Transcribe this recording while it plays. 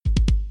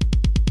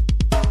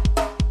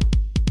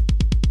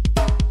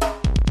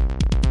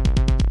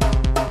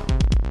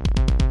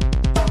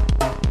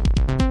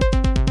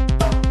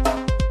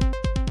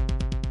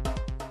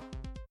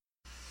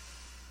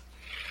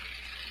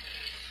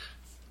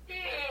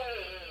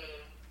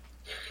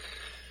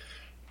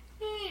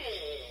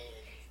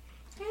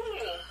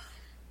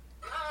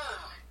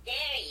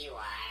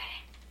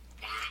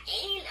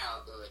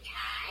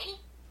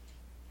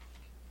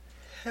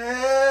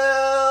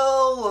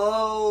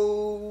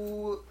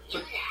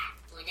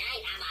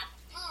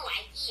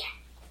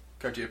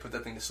Cartier, put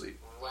that thing to sleep.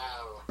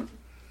 Whoa.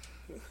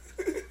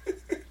 Who gives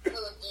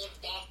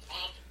that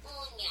at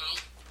good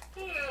night?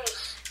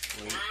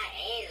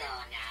 Hello,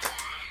 Nala.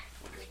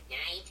 Good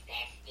night,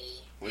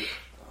 bestie. Wait.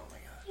 Oh my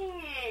god.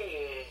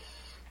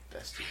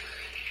 Bestie.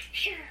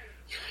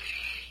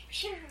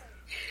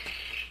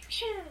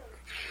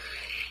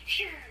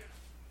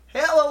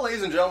 Hello,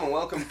 ladies and gentlemen.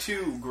 Welcome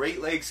to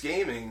Great Lakes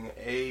Gaming,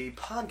 a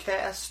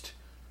podcast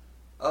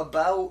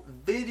about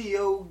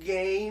video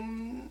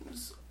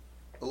games,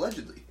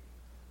 allegedly,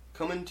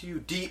 coming to you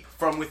deep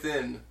from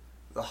within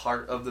the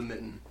heart of the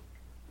mitten.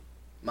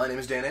 My name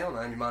is Dan Ale, and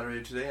I'm your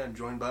moderator today. I'm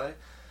joined by,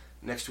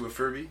 next to a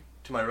Furby,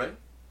 to my right,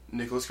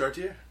 Nicholas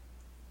Cartier.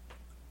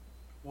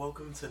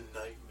 Welcome to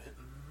Night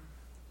Mitten.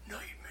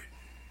 Night Mitten.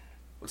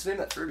 What's the name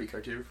of that Furby,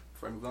 Cartier,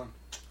 before I move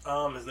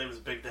on? His name is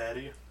Big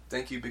Daddy.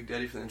 Thank you, Big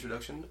Daddy, for the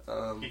introduction.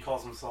 He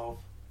calls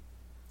himself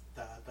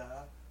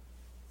Dada.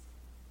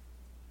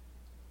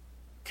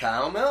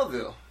 Kyle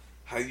Melville.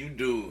 How you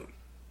doing?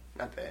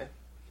 Not bad.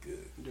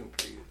 Good. I'm doing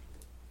pretty good.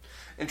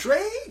 And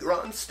Trey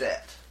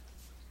Grunstedt.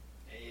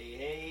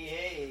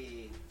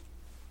 Hey.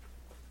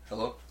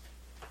 Hello.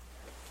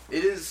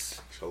 It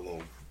is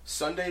Shalom.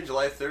 Sunday,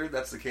 July 3rd.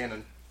 That's the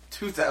canon.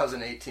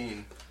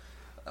 2018.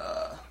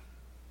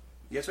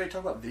 You guys ready to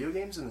talk about video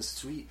games in the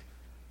sweet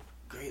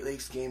Great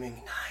Lakes Gaming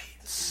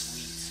nights?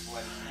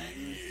 Sweet sweaty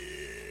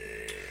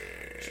night.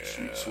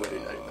 Sweet sweaty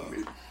night. I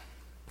mean.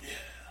 Yeah.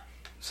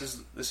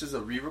 This is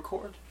a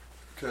re-record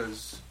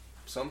because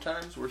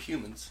sometimes we're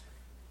humans.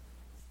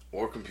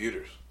 Or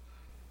computers.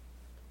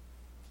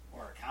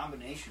 Or a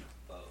combination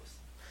of both.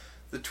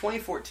 The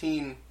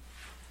 2014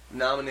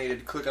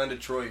 nominated Click on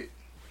Detroit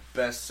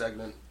best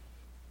segment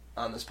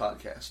on this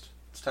podcast.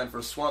 It's time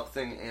for Swamp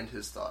Thing and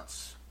his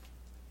thoughts.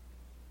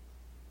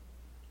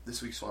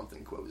 This week's Swamp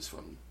Thing quote is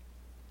from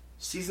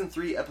Season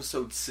 3,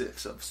 Episode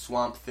 6 of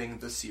Swamp Thing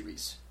the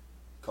series,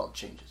 called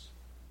Changes.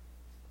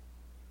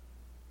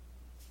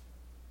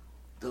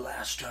 The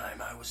last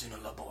time I was in a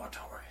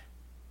laboratory,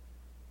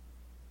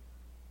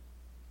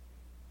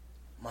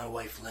 my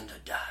wife Linda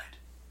died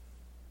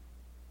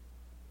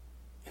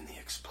in the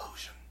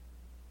explosion.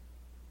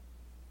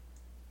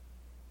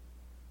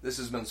 This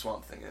has been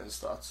Swamp Thing and his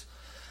thoughts.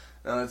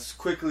 Now let's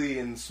quickly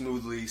and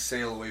smoothly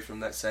sail away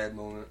from that sad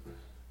moment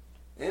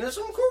into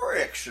some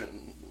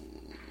corrections.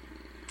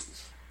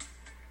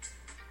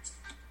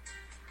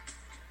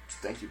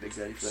 Thank you, Big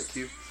Daddy, for that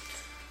cue.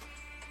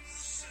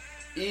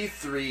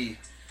 E3.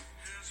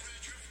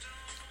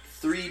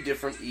 3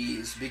 different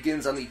E's.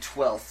 Begins on the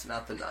 12th,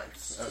 not the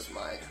 9th. That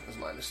was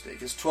my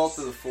mistake. It's 12th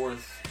to the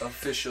 4th,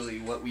 officially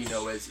what we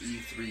know as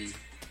E3.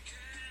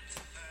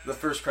 The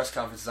first press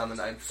conference is on the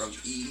 9th from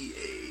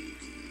EA.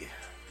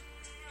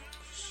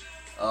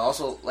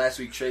 Also, last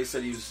week Trey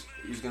said he was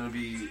going to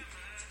be...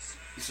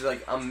 He said,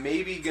 like, I'm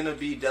maybe going to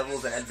be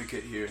devil's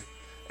advocate here.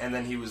 And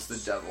then he was the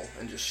devil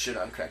and just shit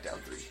on Crackdown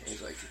 3. And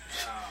he's like...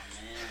 Oh,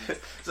 man.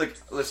 He's like,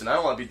 listen, I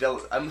don't want to be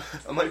devil... I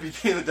might be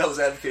being the devil's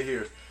advocate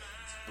here.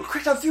 But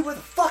Crackdown 3, where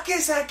the fuck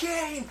is that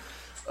game?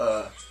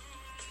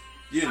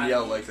 You didn't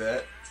yell like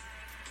that.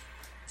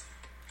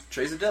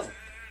 Trey's the devil.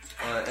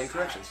 And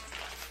corrections.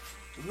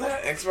 Isn't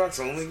that an Xbox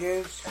only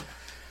game?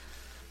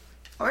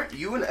 Aren't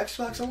you an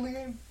Xbox only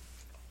game?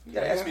 You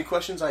gotta Yeah. ask me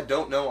questions I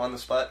don't know on the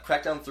spot.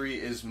 Crackdown 3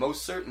 is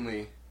most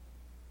certainly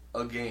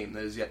a game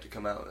that is yet to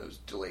come out. It was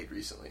delayed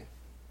recently.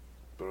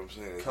 But I'm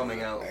saying it's Coming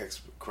not out.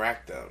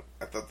 Crackdown.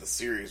 I thought the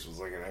series was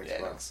like an Yeah,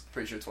 no, Xbox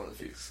pretty sure it's one of the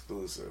few.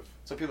 exclusive.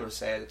 Some people are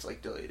sad it's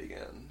like delayed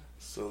again.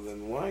 So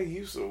then why are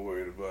you so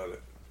worried about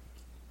it?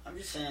 I'm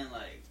just saying,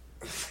 like,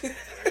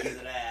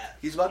 either that.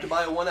 He's about to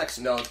buy a 1X.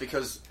 No, it's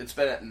because it's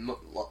been at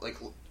like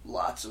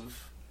lots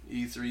of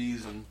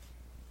E3s and...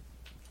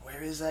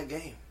 Where is that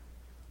game?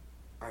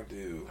 I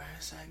do. Where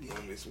is that Love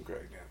game? me some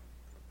Crackdown.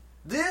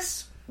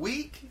 This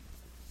week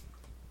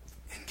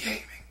in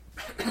gaming.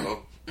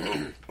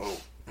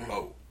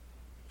 Oh.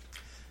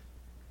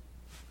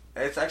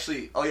 It's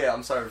actually... Oh yeah,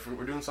 I'm sorry.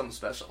 We're doing something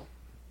special.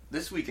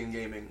 This week in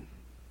gaming,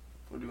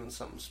 we're doing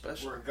something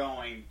special. We're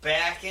going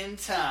back in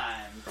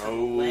time to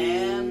Oh.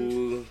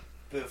 land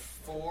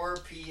before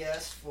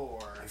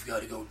PS4. We've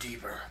got to go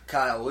deeper.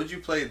 Kyle, what did you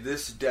play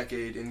this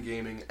decade in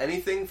gaming?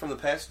 Anything from the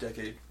past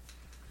decade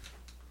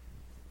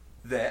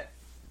that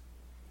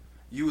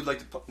you would like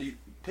to... You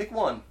pick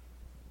one,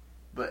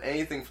 but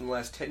anything from the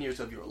last 10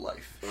 years of your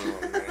life.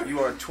 Oh, man. You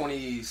are a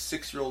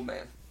 26-year-old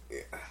man.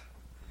 Yeah.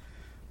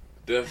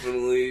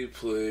 Definitely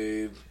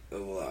played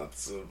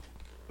lots of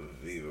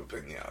Viva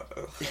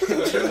Pinata.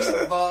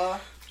 Viva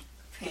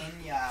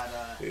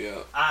Pinata.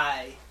 Yeah.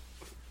 I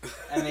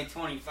am a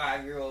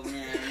 25-year-old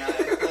man, and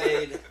I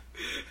played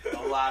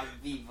a lot of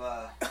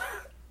Viva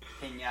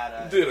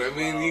Pinata. Dude, as I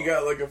mean, well. you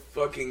got like a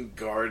fucking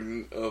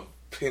garden of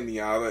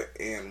pinata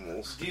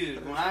animals.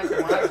 Dude, when I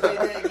played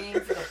that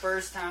game for the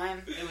first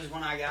time, it was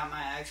when I got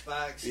my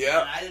Xbox.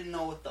 Yeah. And I didn't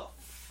know what the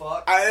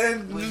fuck I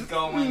had was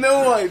going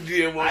no on.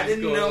 idea what I was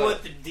didn't going know on.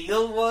 what the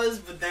deal was,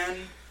 but then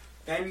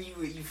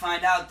you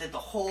find out that the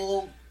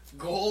whole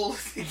goal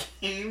of the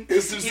game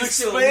Is to is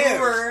expand.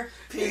 to lure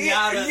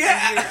pinatas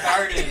Yeah. into your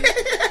garden.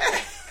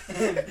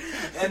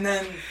 and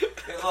then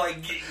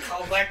like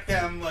collect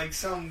them like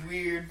some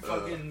weird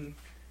fucking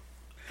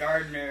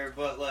gardener.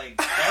 But like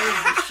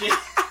that was the shit.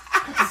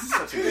 This is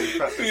such a good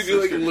premise. You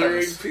do like Good luring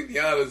premise.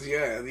 pinatas,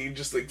 yeah, and you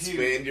just like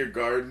expand your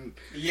garden.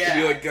 Yeah,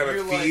 you like gotta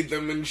you're, feed like,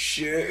 them and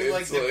shit. You're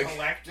like It's the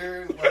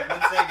collector. Like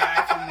what's that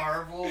guy from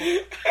Marvel?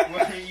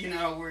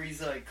 Where where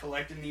he's like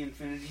collecting the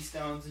Infinity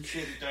Stones and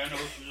shit. And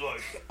Thanos is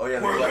like, Oh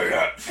yeah, where the are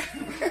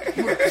black-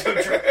 they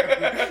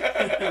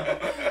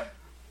at?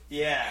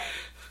 yeah,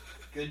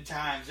 good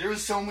times. There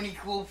was so many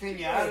cool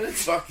pinatas.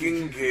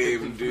 Fucking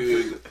game,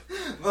 dude.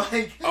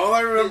 Like All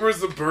I remember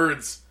is the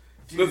birds.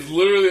 That's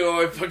literally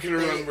all I fucking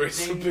remember.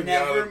 Is the they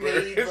never pinata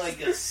made birds.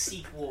 like a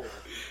sequel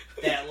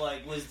that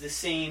like was the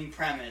same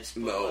premise.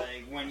 But No.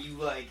 like when you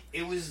like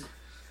it was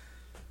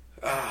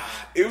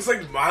It was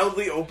like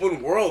mildly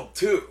open world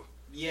too,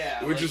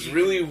 yeah, which like, is you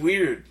really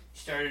weird.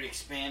 started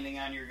expanding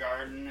on your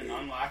garden and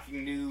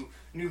unlocking new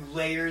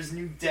layers,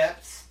 new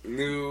depths.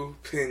 New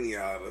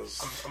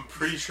pinatas. I'm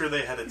pretty sure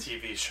they had a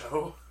TV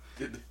show.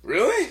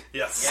 Really?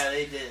 Yes. Yeah,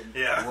 they did.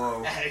 Yeah.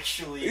 Whoa.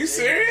 Actually, Are you they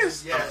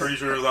serious? did, yes. I'm pretty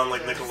sure it was on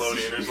like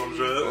Nickelodeon or some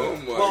shit. Oh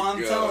my Well, I'm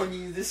god. telling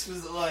you, this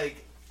was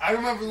like I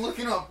remember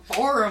looking up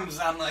forums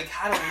on like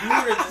how to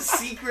lure the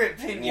secret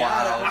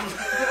pinata.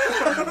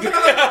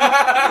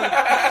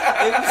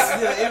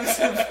 It was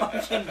some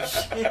fucking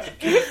shit.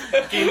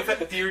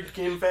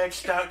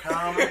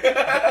 GameFacts.com.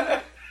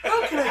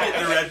 How can I get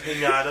the red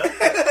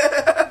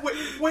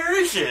pinata?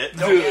 Where is it?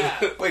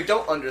 Yeah. Wait,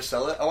 don't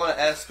undersell it. I want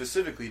to ask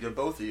specifically to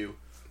both of you,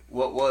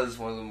 what was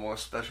one of the more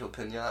special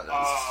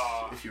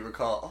pinatas, if you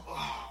recall?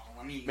 Oh,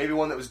 let me Maybe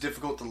one that was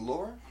difficult to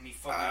lure?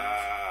 fucking.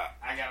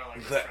 I gotta like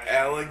The refresh my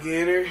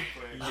alligator? memory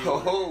real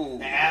quick. Oh,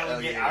 The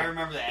alligator. I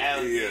remember the Yeah,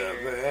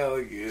 alligator. the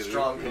alligator.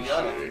 Strong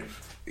pinata.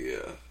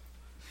 Yeah.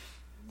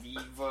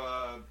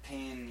 Viva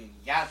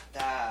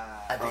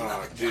Pinata.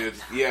 Oh, dude.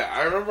 Yeah,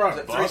 I remember I Was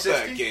it bought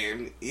that 360?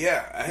 game.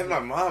 Yeah, I had my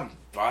mom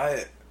buy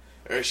it.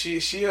 Or she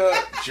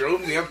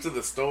drove me up to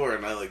the store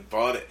and I like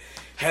bought it.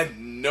 Had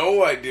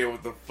no idea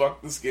what the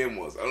fuck this game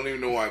was. I don't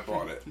even know why I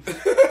bought it. Is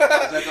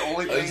that the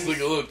only I was thing like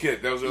a little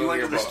kid. That was the you only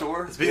went thing to I the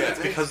bought. store? It's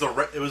because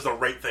it was the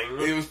right thing.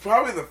 It was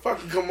probably the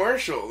fucking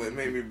commercial that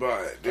made me buy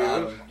it, dude.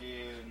 Got him.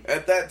 Dude.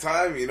 At that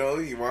time, you know,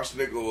 you watch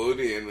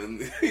Nickelodeon and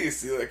you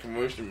see that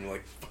commercial and you're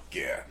like, fuck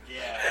yeah.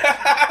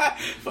 Yeah.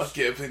 Fuck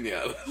yeah,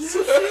 pinatas.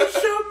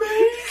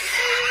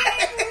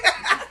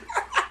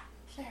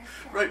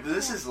 Right, but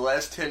this is the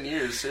last 10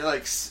 years, so you're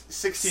like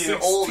 16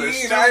 and older,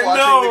 still I watching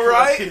know,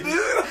 right, Nickelodeon.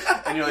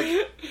 dude? And you're like,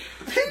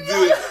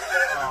 Dude.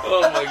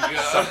 Oh my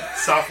god.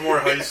 Sophomore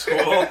high school.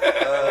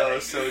 oh,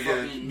 so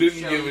good. Fucking Didn't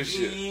give a Shelly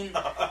shit. Bean.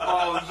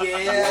 Oh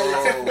yeah,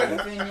 Whoa.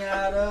 that's a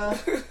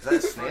pinata. Is that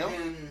a snail?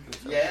 Fucking,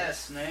 yeah,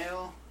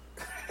 snail.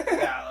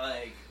 Got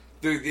like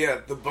Dude, yeah,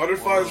 the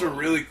butterflies were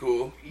really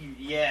cool.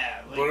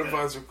 yeah, like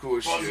Butterflies were cool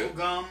as the puzzle shit.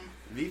 gum.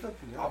 Viva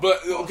Pinata. But,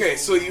 okay,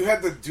 so you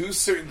had to do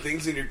certain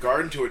things in your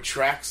garden to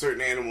attract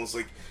certain animals.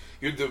 Like,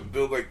 you had to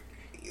build, like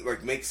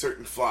make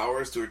certain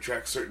flowers to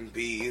attract certain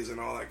bees and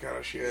all that kind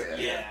of shit.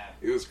 Yeah.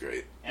 It was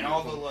great. And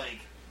all the like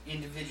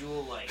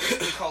individual like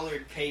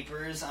colored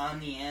papers on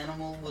the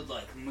animal would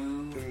like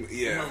move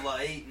Yeah. in the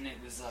light, and it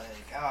was like,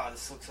 oh,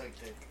 this looks like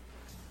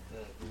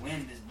the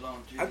wind is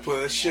blowing through. I'd the play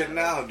that shit pinata.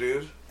 now,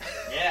 dude.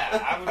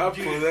 Yeah, I would. I'd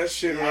do play that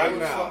shit I right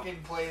would now. fucking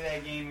play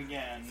that game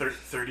again.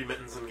 30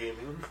 Mittens in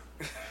Gaming.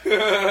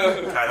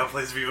 Viva Kyle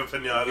plays Viva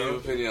Pinata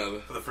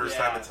Pinata. for the first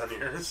Yeah. time in 10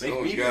 years. Make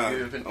Oh, me God.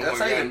 do Viva Pinata. Oh, That's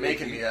my not God, even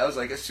making Mickey. me. I was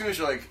like, as soon as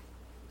you're like,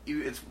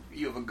 you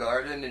have a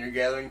garden and you're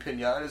gathering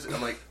pinatas,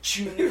 I'm like,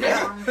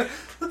 Yeah.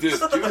 Dude, it's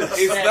That's not a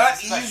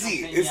special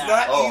easy. pinata. It's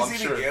not Oh, I'm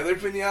easy sure. to gather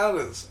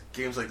pinatas.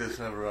 games like this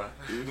never are.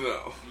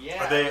 No.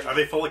 Yeah. Are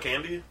they full of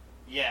candy?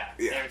 Yeah.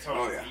 Yeah. They're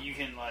totally. Oh, yeah. You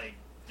can like.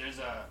 There's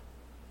a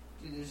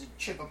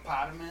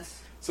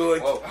chippopotamus. So,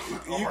 like, Whoa.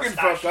 you Or can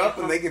fuck pistachio. up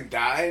and they can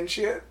die and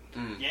shit.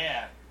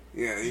 Yeah.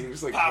 Yeah, you can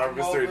just, like, Pop 'em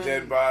harvest their open.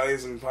 dead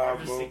bodies and pop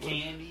Harvest them the open.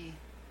 candy.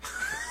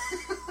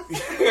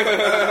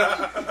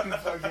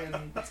 That's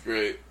Fucking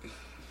great.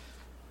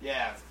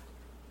 yeah.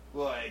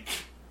 Like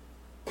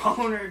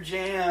Boner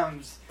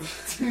Jams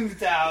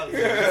 2000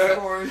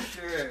 for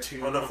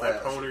sure. One of my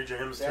Pony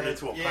Jams turned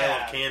into a pile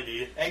Yeah. of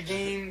candy. That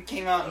game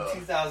came out in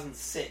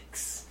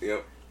 2006.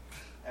 Yep.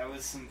 That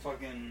was some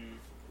fucking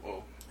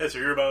Yeah, so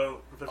you're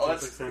about 15, Oh,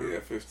 that's- 16. Yeah,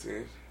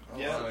 15.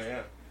 Yeah. Oh,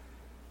 yeah.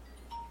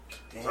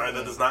 Sorry,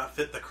 that does not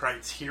fit the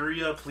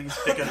criteria. Please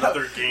pick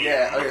another game.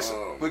 Yeah, okay, so,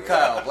 Oh, with man.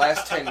 Kyle,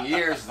 last 10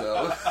 years,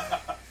 though.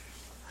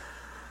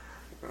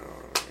 Oh,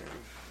 man.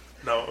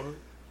 No.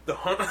 The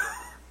hunt.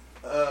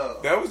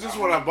 That was just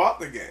when I bought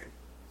the game.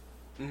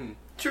 Mhm.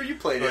 Sure, you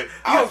played it. Like, You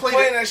I was played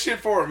playing it. that shit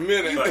for a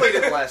minute. You played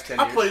it the last 10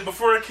 I years. played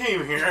before I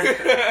came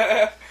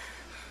here.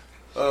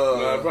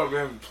 No, I probably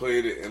haven't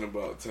played it in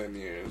about 10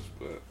 years,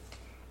 but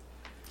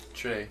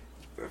Trey,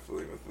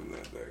 definitely within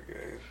that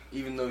decade.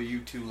 even though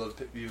you two love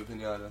Viva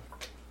Pinata,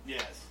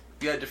 yes.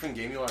 you got a different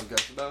game you want to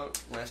gush about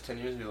last 10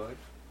 years of your life?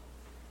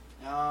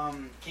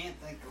 Can't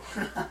think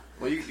of.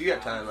 Well, you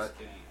got time. I'm just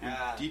kidding.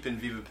 You're deep in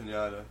Viva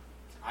Pinata.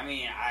 I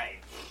mean, I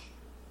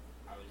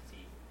was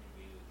deep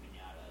in Viva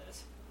Pinata,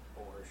 that's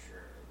for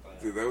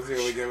Dude, that was the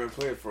only game I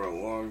played for a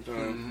long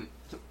time.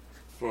 Mhm.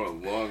 For a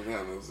long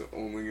time, that was the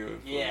only game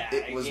I played. Yeah.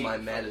 It was my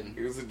Madden.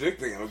 It was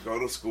addicting. I would go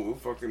to school,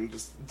 fucking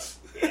just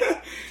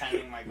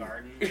Tending my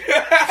garden.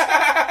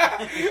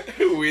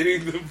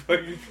 waiting to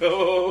fucking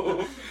go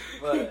home.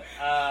 But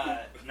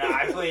no,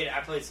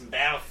 I played some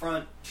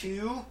Battlefront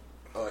 2.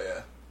 Oh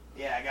yeah.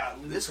 Yeah, I got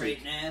Loot This Crate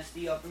week.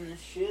 Nasty up in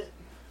this shit.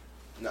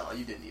 No,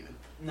 you didn't even.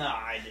 No,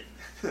 I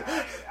didn't.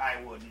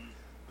 I wouldn't.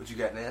 But you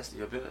got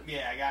nasty up in it.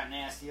 Yeah, I got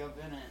Nasty up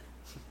in it.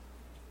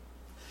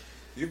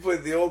 You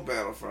played the old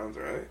Battlefront,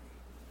 right?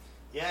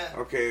 Yeah.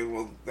 Okay,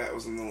 well, that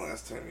was in the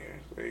last 10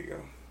 years. There you go.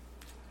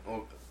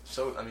 Oh,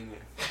 so I mean,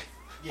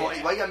 Yeah. why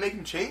you gotta make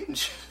him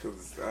change?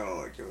 Because I don't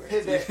like it.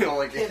 Pivot. You don't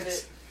like Pivot.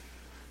 it.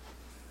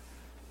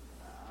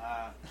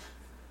 Uh,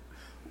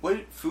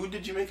 What food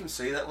did you make him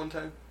say that one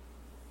time?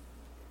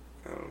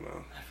 I don't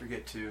know. I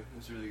forget too. It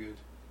was really good.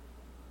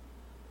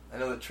 I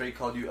know that Trey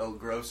called you El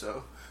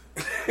Grosso.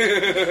 I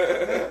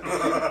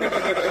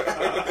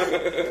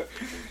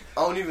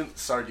don't even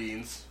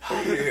sardines.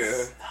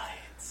 Yeah.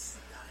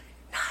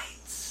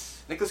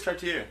 Nights. Nicholas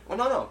Cartier. Well,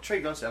 no.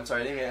 Trey Grosso. I'm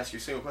sorry. I didn't even ask you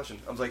a single question.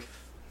 I was like,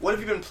 what have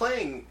you been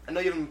playing? I know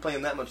you haven't been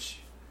playing that much.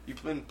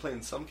 You've been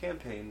playing some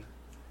campaign.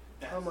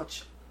 How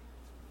much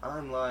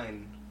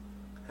online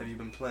have you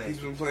been playing? He's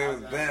been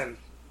playing with Ben.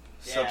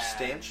 Yeah.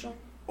 Substantial?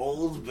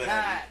 Old Ben.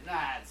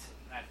 not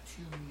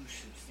too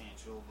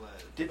substantial,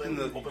 but Dip in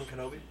the Open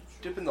Kenobi.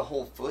 dipping the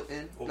whole foot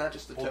in, Old- not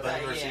just the old toe.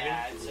 Ben. receiving?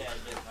 yeah, I'd say I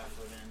dipped my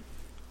foot in.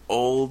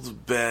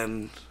 Old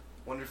Ben.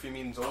 Wonder if he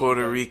means old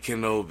Puerto Ben.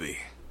 Rican Obi.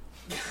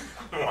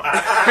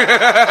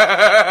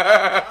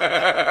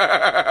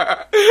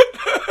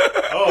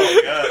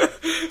 Oh god!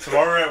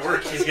 Tomorrow at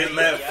work, he's getting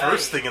that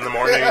first thing in the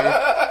morning.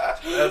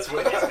 That's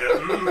what he's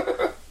getting.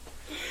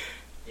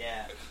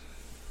 Yeah.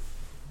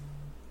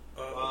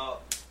 Uh,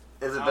 Well,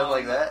 Has it been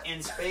like that?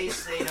 In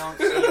space, they don't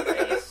see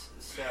face,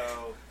 so.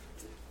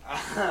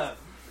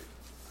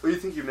 What do you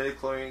think your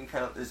midichlorian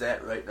count is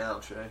at right now,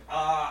 Trey?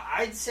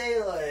 I'd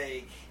say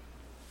like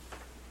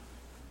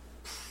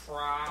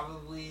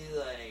probably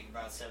like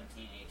about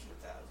 17,000,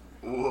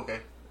 18,000. Ooh, okay.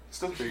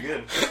 Still pretty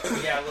good.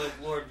 Yeah, like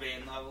Lord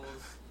Bane levels,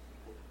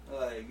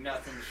 like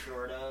nothing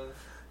short of.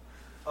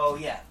 Oh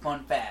yeah,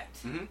 fun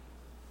fact. Mm-hmm.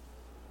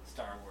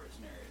 Star Wars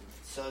nerd.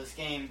 So this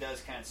game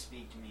does kind of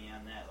speak to me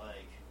on that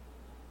like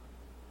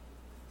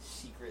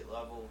secret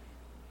level,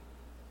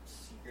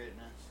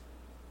 secretness.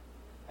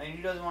 I mean,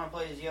 who doesn't want to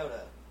play as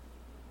Yoda?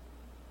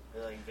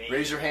 Or like Vader.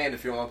 Raise your hand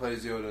if you want to play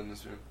Yoda in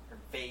this room. Or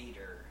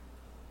Vader.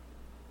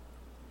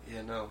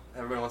 Yeah, no.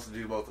 Everybody wants to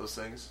do both those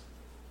things.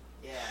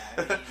 Yeah,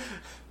 I mean,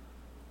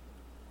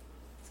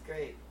 it's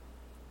great.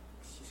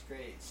 It's just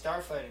great.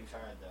 Starfighting's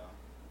hard though.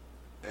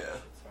 Yeah.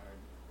 It's hard.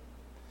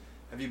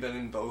 Have you been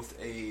in both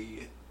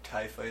a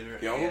TIE fighter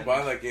Yeah, I'm gonna and...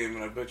 buy that game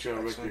and I bet you I'll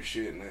wreck Excellent. your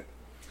shit in it.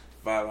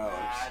 $5. Nah,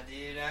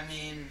 dude. I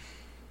mean,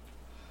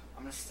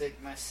 I'm gonna stick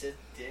my Sith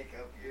dick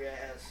up your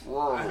ass.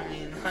 Whoa. I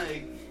mean,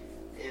 like,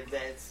 if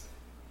that's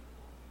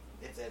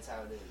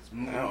how it is.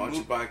 Now, why don't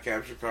you buy a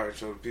capture card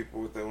show the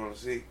people what they want to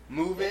see?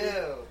 Moving.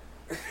 Ew.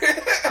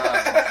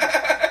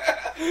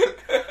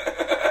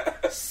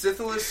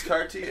 Sithilus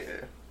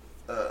Cartier.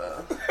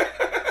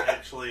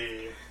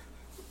 actually,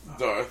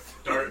 Darth.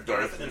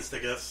 Darth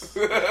Instigus.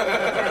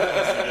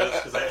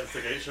 Because I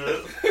instigate shit.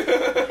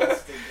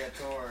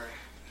 Instigator.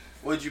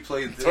 What did you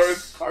play Darth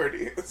this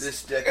Cartier.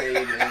 decade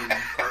in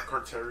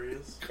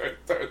Carterius.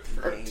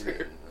 Darth gaming?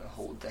 Cartier. A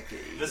whole decade.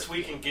 This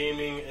week in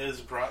gaming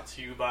is brought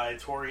to you by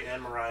Tori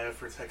and Mariah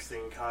for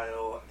texting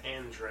Kyle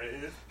and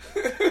Dre.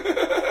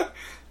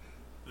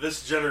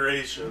 This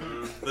generation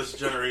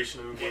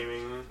in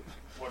gaming.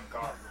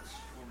 Regardless,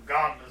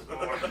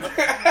 Gordon.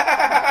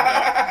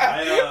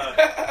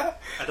 I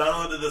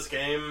downloaded this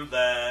game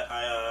that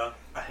I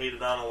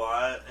hated on a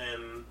lot,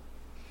 and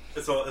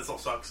it still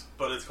sucks.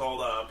 But it's called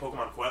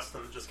Pokemon Quest,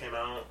 and it just came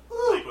out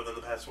like within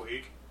the past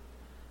week.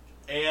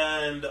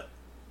 And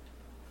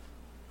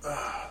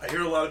I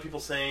hear a lot of people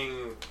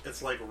saying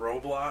it's like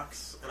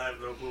Roblox, and I have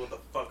no clue what the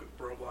fuck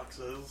Roblox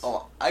is.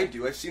 Oh, I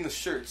do. I've seen the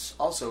shirts.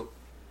 Also,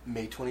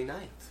 May 29th,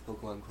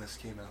 Pokemon Quest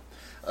came out.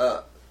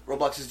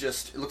 Roblox is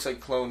just, it looks like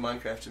clone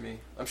Minecraft to me.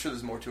 I'm sure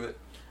there's more to it.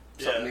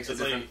 Something Yeah, makes it's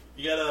it like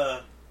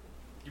different.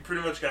 you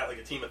pretty much got like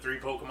a team of 3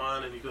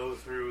 Pokemon, and you go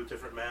through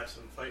different maps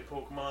and fight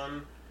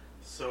Pokemon.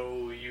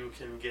 So you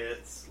can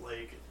get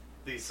like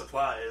these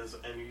supplies,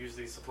 and you use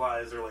these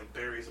supplies. They're like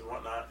berries and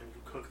whatnot, and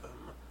you cook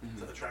them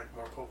to attract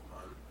more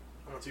Pokemon.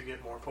 And once you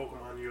get more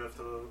Pokemon, you have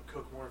to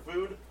cook more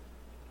food.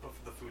 But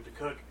for the food to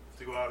cook, you have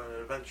to go out on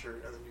an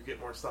adventure, and then you get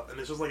more stuff. And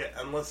it's just like an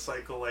endless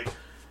cycle. Like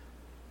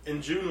in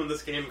June, when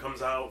this game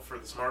comes out for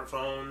the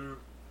smartphone,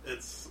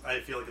 I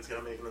feel like it's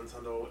gonna make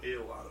Nintendo a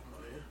lot of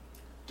money.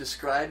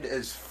 Described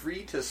as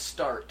free to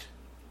start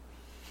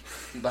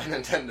by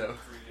Nintendo.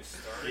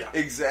 Yeah.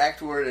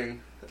 Exact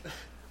wording.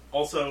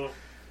 Also,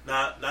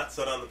 not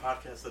said on the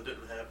podcast that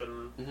didn't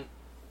happen. Mhm.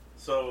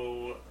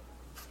 So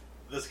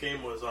this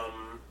game was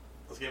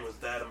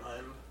data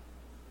mined.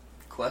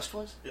 Quest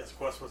was? Yes,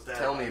 Quest was data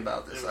Tell mined. me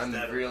about this. It was I'm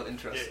data real mined.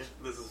 interested.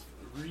 Yeah, this is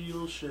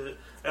real shit.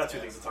 I got 2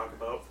 things to talk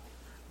about.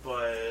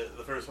 but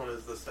the first one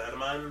is the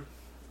Statamine.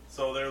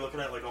 So they're looking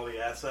at like all the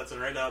assets,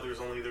 and right now there's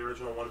only the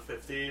original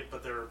 150,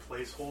 but there are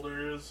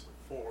placeholders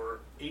for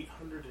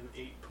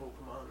 808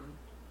 Pokemon.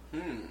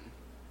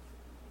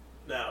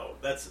 Now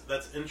that's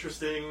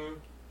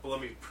interesting, but let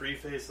me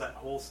preface that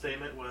whole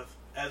statement with,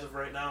 as of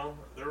right now,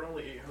 there are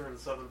only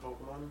 807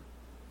 Pokemon.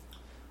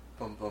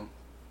 Bum bum.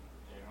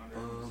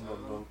 Bum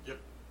bum bum. Yep.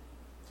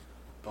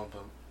 Bum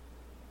bum.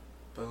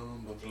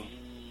 Bum bum bum.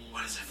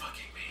 What does it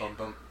fucking mean? Bum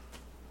bum.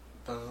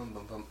 Bum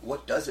bum bum.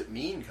 What does it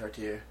mean,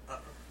 Cartier?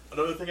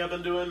 Another thing I've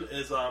been doing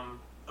is I've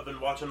been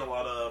watching a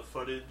lot of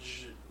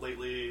footage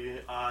lately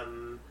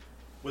on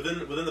within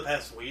the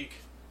past week.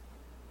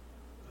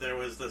 There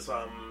was this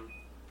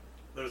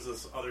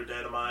other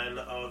data mine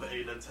of a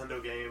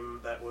Nintendo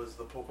game that was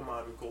the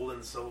Pokemon Gold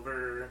and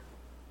Silver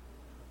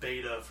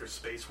beta for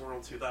Space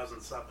World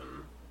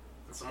 2007,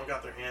 and someone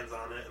got their hands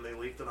on it and they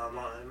leaked it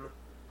online,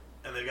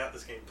 and they got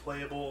this game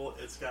playable.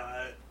 It's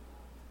got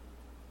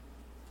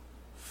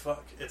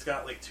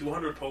like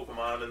 200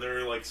 Pokemon, and there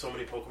are like so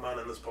many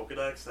Pokemon in this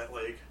Pokedex that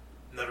like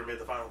never made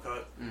the final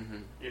cut.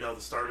 You know,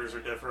 the starters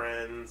are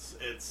different.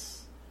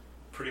 It's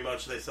pretty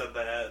much, they said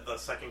that the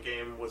second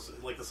game was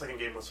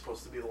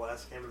supposed to be the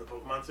last game in the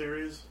Pokemon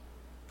series,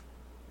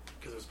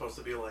 because it was supposed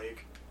to be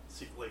like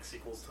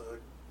sequels to,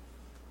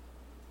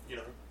 you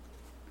know.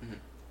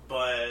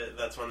 But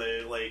that's when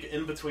they, like,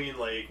 in between,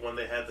 like, when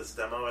they had this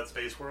demo at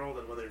Space World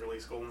and when they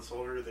released Gold and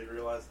Silver, they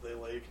realized they,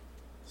 like,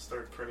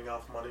 started printing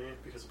off money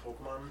because of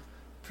Pokemon.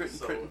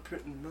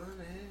 Printing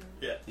money.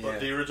 Yeah, but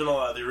the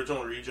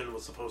original region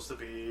was supposed to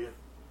be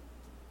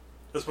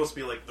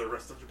like the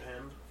rest of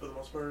Japan for the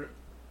most part.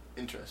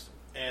 Interesting.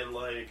 And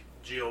like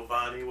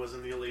Giovanni was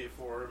in the Elite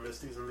Four,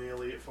 Misty's in the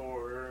Elite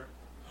Four.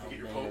 You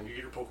get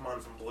your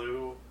Pokemon from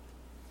Blue.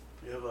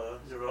 You have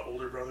an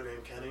older brother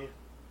named Kenny.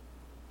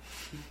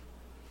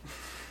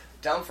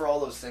 Down for all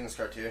those things,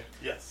 Cartier.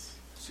 Yes.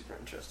 Super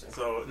interesting.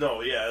 So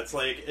no, yeah,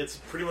 it's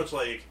pretty much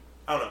like,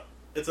 I don't know.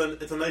 It's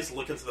a nice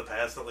look into the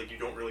past that like you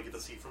don't really get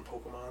to see from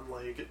Pokemon.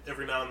 Like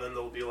every now and then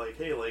they'll be like,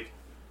 hey, like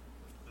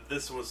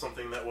this was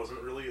something that wasn't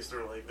released,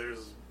 or like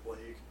there's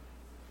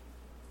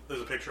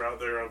a picture out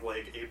there of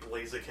like a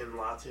Blaziken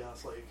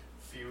Latias like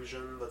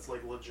fusion that's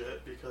like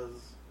legit,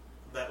 because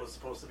that was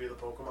supposed to be the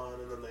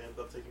Pokemon, and then they ended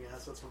up taking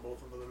assets from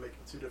both of them and making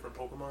two different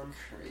Pokemon.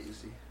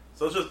 Crazy.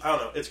 So it's just, I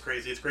don't know, it's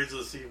crazy. It's crazy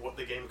to see what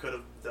the game could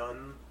have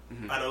done.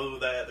 I know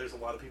that there's a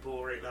lot of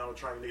people right now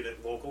trying to get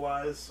it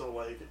localized, so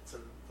like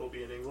it'll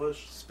be in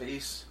English.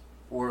 Space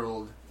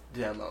World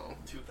demo.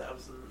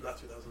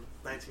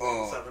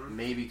 1997.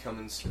 Maybe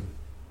coming soon.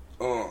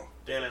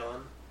 Dan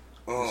Allen.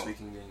 This Week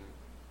in Gaming.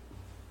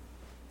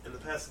 In the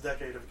past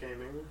decade of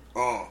gaming,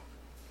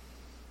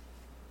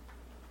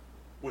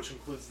 which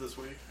includes this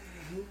week.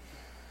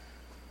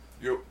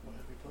 Yep. What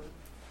have you played?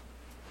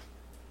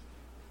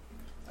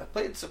 I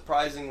played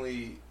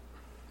surprisingly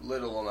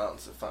little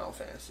amounts of Final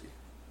Fantasy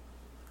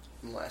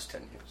in the last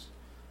 10 years.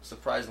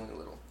 Surprisingly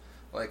little.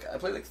 Like, I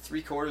played like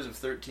 3/4 of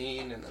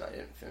 13, and then I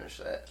didn't finish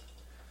that.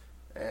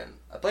 And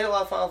I played a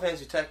lot of Final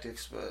Fantasy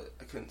Tactics, but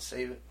I couldn't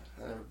save it.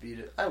 I never beat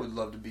it. I would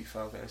love to beat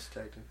Final Fantasy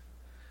Tactics.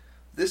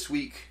 This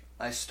week,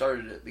 I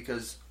started it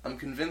because I'm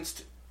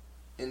convinced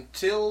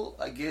until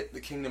I get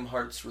the Kingdom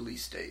Hearts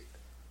release date,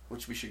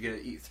 which we should get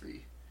at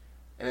E3,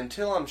 and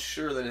until I'm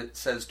sure that it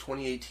says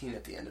 2018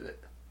 at the end of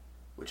it,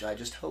 which I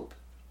just hope,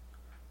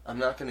 I'm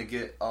not going to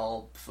get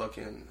all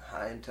fucking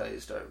high until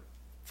you start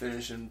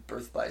finishing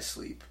Birth by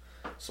Sleep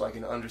so I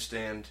can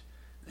understand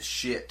the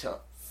shit to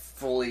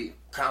fully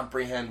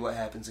comprehend what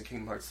happens in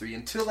Kingdom Hearts 3.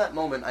 Until that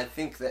moment, I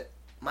think that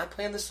my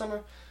plan this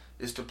summer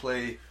is to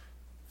play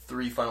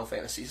 3 Final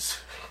Fantasies.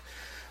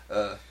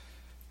 I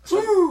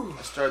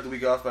started the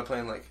week off by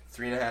playing like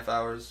 3.5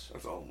 hours.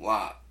 That's a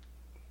lot.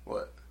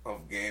 What?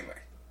 Of gaming.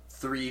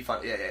 3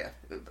 Final... Yeah.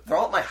 They're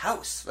all at my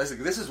house.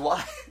 This is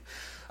why.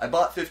 I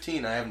bought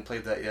 15. I haven't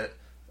played that yet.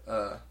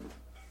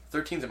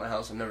 13's at my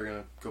house. I'm never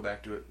going to go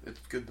back to it. It's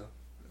good, though.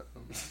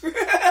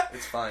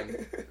 It's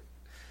fine.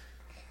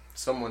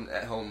 Someone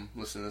at home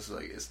listening to this is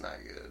like, it's not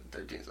good.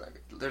 13's not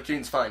good.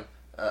 13's fine.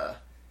 I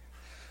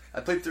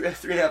played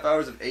 3.5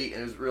 hours of 8,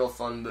 and it was real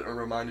fun, but it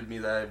reminded me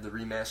that I have the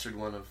remastered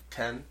one of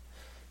 10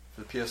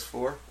 for the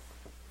PS4.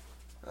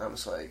 I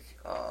was like,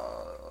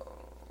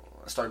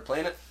 I started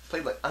playing it.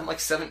 I'm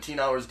like 17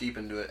 hours deep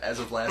into it as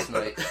of last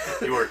night.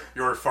 You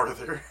were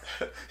farther.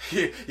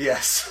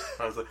 Yes.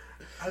 I was like,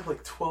 I have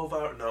like 12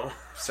 hours. No.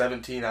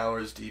 17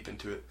 hours deep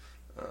into it.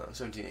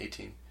 17,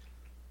 18.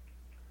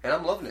 And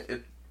I'm loving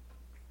it.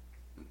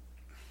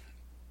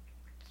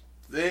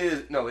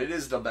 It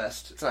is the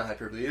best. It's not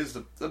hyperbole. It is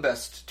the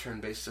best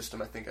turn-based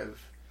system I think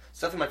it's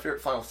definitely my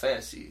favorite Final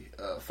Fantasy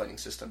fighting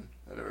system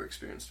I've ever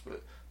experienced,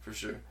 but for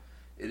sure.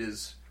 It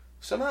is,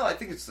 somehow I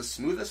think it's the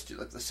smoothest,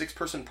 like the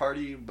 6-person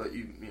party, but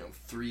you know,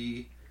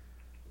 3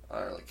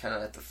 are like kind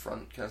of at the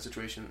front kind of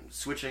situation.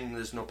 Switching,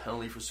 there's no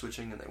penalty for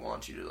switching, and they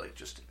want you to like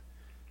just,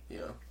 you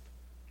know,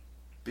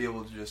 be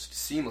able to just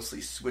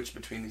seamlessly switch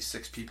between these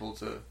 6 people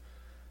to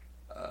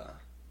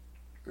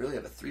really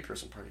have a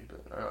 3-person party.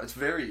 But I don't know, it's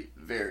very,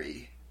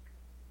 very,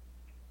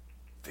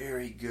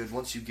 very good.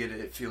 Once you get it,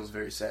 it feels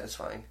very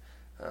satisfying.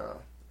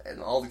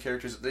 And all the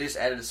characters, they just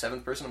added a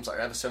 7th person. I'm sorry,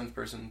 I have a 7th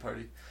person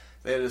party.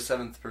 They added a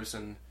 7th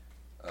person,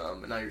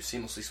 and now you're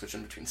seamlessly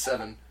switching between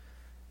 7.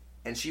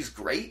 And she's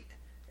great,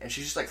 and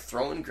she's just like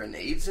throwing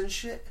grenades and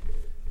shit.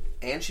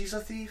 And she's a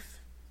thief.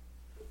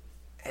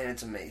 And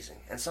it's amazing.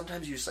 And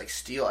sometimes you just like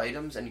steal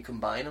items and you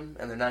combine them,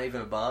 and they're not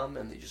even a bomb,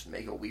 and they just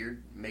make a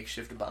weird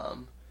makeshift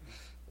bomb.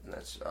 And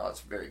it's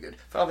very good.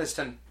 Final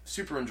Fantasy X,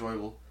 super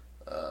enjoyable.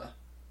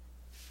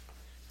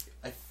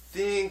 I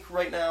think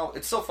right now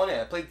it's so funny.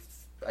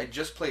 I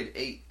just played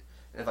 8,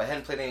 and if I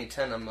hadn't played any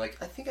 10, I'm like,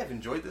 I think I've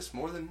enjoyed this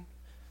more than.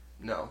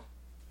 No,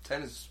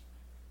 10 is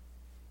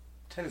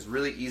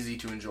really easy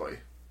to enjoy.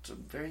 It's a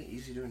very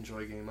easy to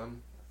enjoy game.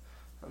 I'm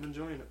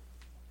enjoying it.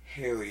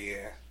 Hell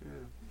yeah.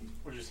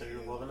 Would you say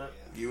you're loving it?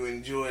 You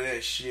enjoy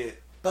that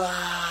shit. But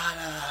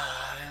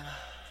I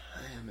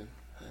am enjoying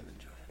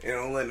it. And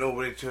don't let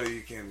nobody tell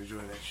you can't enjoy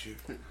that shit.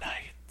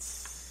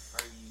 Nights.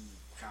 Are you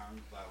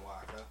charmed by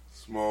Waka?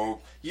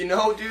 Smoke. You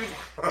know, dude,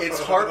 it's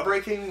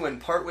heartbreaking when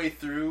partway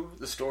through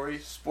the story,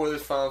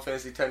 spoilers Final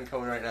Fantasy X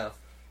coming right now,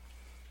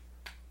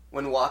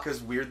 when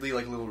Waka's weirdly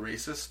like a little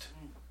racist,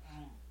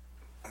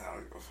 I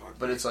don't give a fuck.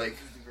 but it's like,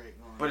 This is a great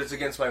one. but it's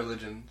against my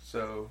religion,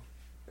 so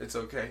it's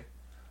okay.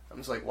 I'm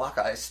just like,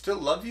 Waka, I still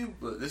love you,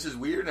 but this is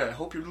weird, and I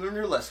hope you learn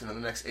your lesson in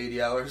the next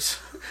 80 hours.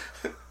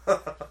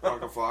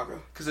 Flocka flocka.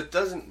 Because it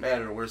doesn't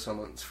matter where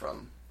someone's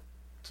from.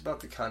 It's about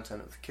the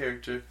content of the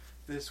character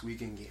this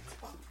week in gaming.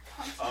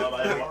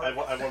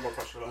 I have one more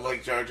question about it.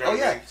 Like Jar Jar Oh,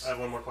 yeah. Binks. I have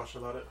one more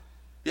question about it.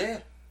 Yeah.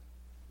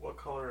 What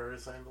color are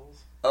his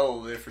sandals?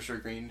 Oh, they're for sure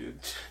green, dude.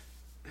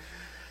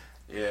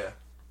 Yeah.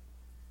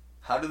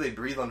 How do they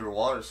breathe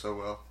underwater so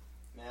well?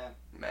 Yeah.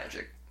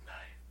 Magic.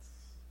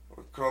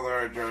 What color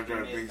are Jar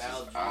Jar Made Binks'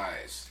 Algae.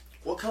 eyes?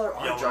 What color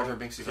are Yellow, Jar Jar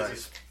Binks' 'cause eyes?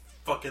 he's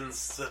fucking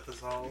Sith as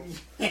hell. Oh,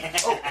 you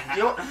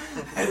know what?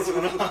 That's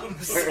what I'm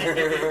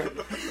saying.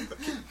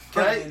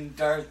 Can I- Fucking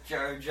Darth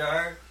Jar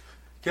Jar.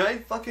 Can I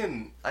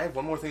fucking... I have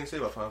one more thing to say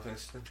about Final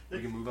Fantasy X.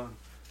 We can move on.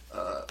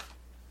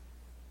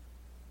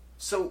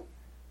 So,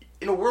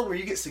 in a world where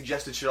you get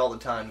suggested shit all the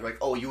time, they're like,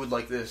 oh, you would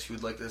like this, you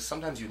would like this.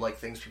 Sometimes you like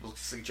things people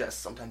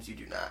suggest, sometimes you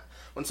do not.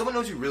 When someone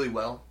knows you really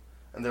well,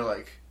 and they're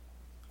like,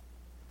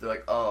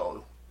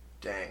 oh,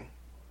 dang,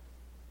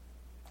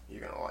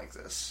 you're gonna like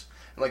this.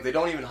 And like, they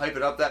don't even hype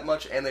it up that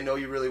much, and they know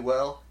you really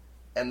well,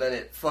 and then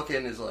it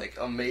fucking is like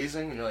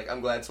amazing, and you're like,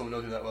 I'm glad someone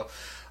knows me that well.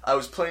 I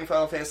was playing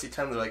Final Fantasy X,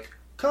 they're like,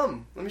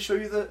 come, let me show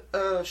you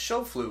the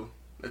show flu.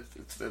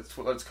 It's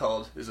what it's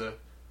called, is a...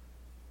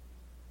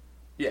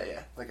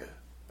 Yeah, like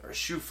a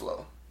shoe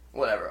flow.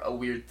 Whatever, a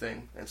weird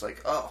thing. And it's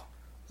like, oh,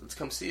 let's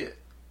come see it.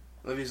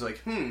 Olivia's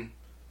like,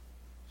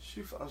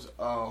 shoe flow. I was like,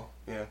 oh,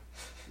 yeah,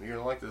 you're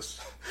gonna like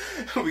this.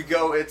 We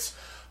go, it's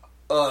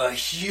a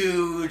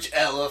huge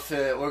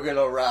elephant we're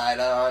gonna ride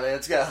on, and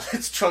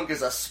its trunk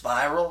is a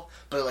spiral,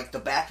 but like the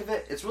back of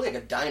it, it's really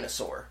like a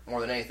dinosaur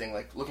more than anything.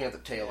 Like looking at the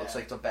tail, it's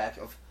like the back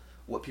of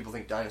what people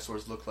think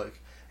dinosaurs look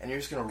like. And you're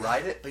just gonna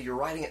ride it, but you're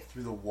riding it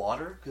through the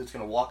water, because it's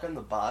gonna walk on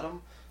the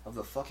bottom of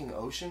the fucking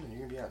ocean, and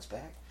you're gonna be on its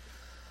back.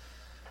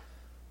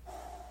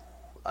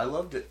 I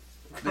loved it.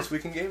 This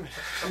week in gaming.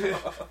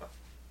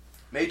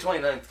 May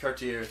 29th,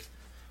 Cartier.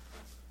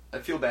 I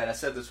feel bad. I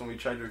said this when we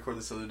tried to record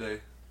this the other day.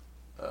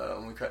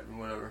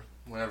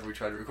 Whenever we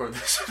tried to record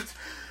this.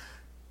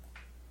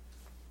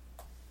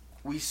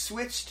 We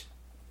switched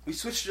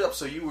it up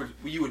so you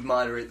would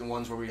moderate the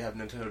ones where we have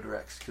Nintendo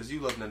Directs, because you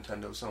love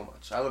Nintendo so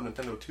much. I love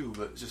Nintendo too,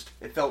 but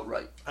it felt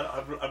right.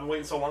 I've been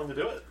waiting so long to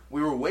do it.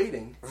 We were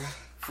waiting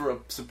for a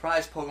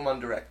surprise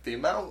Pokemon Direct. The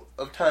amount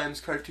of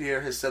times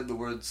Cartier has said the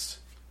words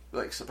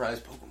like surprise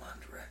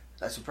Pokemon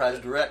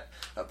Direct,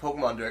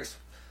 Pokemon Directs,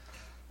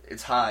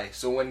 it's high.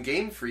 So when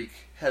Game Freak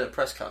had a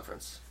press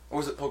conference, or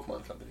was it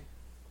Pokemon Company?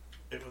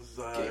 It was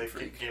Game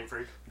Freak. Game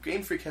Freak.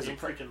 Game Freak has Game a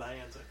Freak and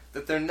Niantic.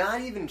 that they're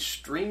not even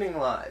streaming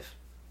live,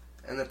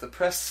 and that the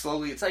press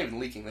slowly, it's not even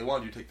leaking, they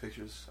want you to take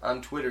pictures.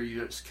 On Twitter,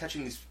 you're just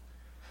catching these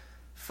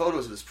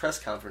photos of this press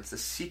conference,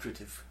 this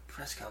secretive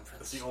press conference.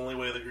 That's the only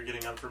way that you're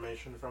getting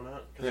information from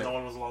it, because Yeah. no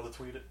one was allowed to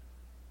tweet it.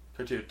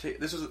 Cartier,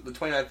 this was the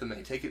 29th of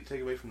May. Take it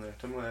away from there.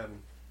 Tell me what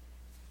happened.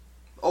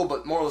 Oh,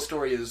 but moral of the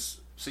story is,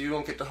 so you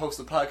don't get to host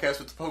the podcast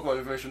with the Pokemon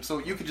information, so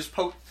you could just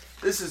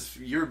this is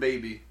your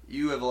baby.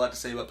 You have a lot to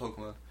say about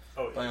Pokemon.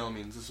 Oh, yeah. By all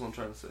means, this is what I'm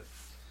trying to say.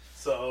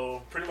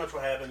 So, pretty much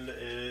what happened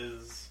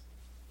is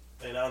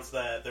they announced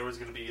that there was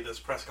going to be this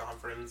press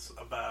conference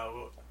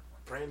about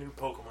brand new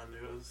Pokemon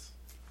news.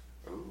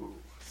 Ooh.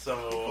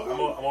 So,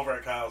 I'm over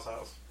at Kyle's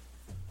house,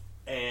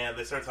 and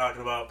they started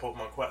talking about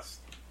Pokemon Quest.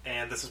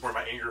 And this is where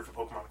my anger for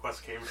Pokemon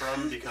Quest came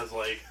from, because,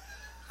 like,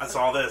 I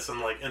saw this, and,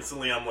 like,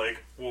 instantly I'm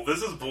like, well,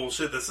 this is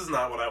bullshit, this is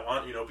not what I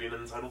want, being an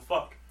entitled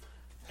fuck.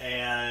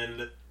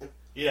 And...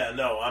 yeah,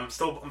 no, I'm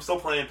still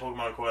playing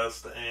Pokemon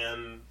Quest,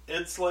 and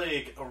it's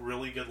like a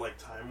really good like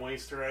time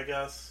waster, I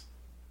guess.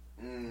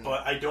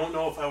 But I don't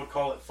know if I would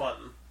call it fun.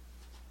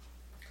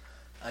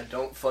 I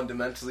don't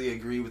fundamentally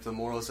agree with the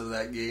morals of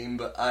that game,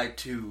 but I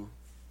too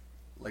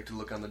like to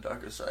look on the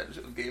darker side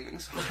of gaming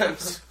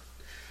sometimes.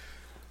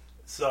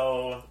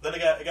 So then it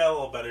got a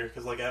little better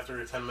because like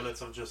after 10 minutes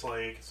of just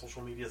like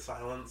social media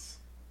silence,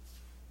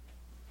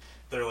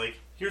 they're like,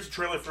 "Here's a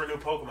trailer for a new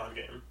Pokemon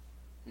game."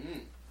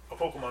 A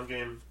Pokemon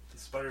game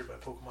inspired by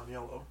Pokemon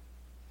Yellow.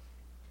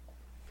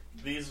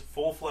 These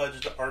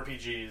full-fledged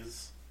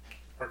RPGs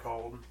are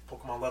called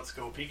Pokemon Let's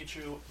Go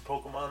Pikachu and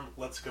Pokemon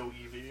Let's Go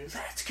Eevee.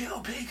 Let's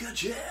go,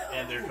 Pikachu!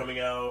 And they're coming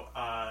out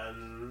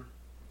on,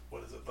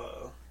 what is it,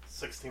 the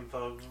 16th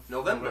of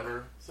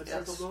November. 16th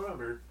Yes. of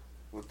November.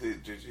 What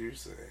did you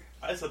say?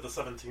 I said the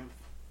 17th.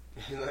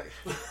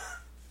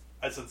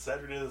 I said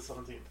Saturday the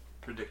 17th.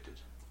 Predicted.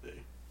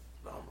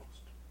 Almost.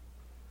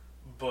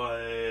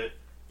 But,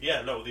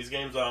 yeah, no, these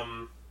games,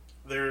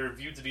 they're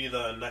viewed to be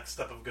the next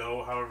step of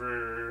Go.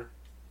 However,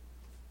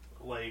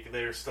 like,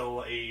 they're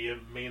still a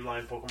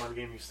mainline Pokemon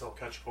game. You still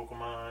catch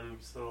Pokemon. You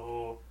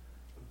still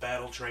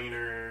battle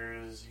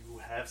trainers. You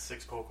have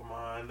 6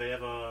 Pokemon. They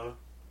have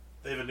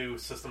a new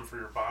system for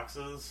your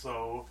boxes.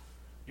 So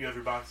you have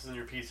your boxes in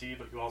your PC,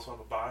 but you also have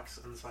a box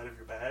inside of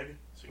your bag,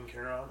 so you can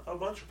carry on a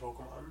bunch of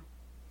Pokemon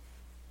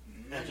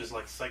and just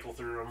like cycle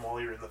through them while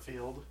you're in the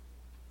field.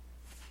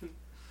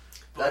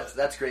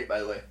 That's great, by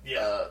the way.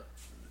 Yeah.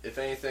 If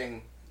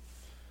anything,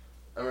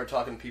 I remember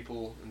talking to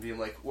people and being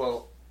like,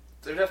 well,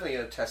 they're definitely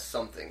going to test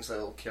some things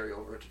that'll carry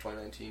over to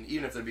 2019,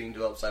 even if they're being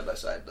developed side by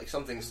side. Like,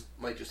 some things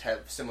might just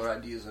have similar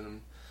ideas in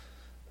them.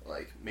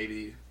 Like,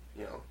 maybe,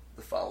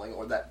 the following,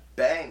 or that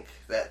bank,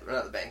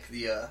 not the bank,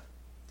 the,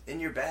 in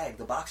your bag,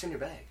 the box in your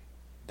bag.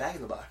 Bag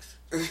in the box.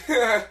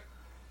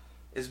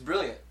 It's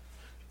brilliant.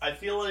 I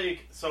feel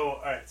like,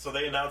 alright, so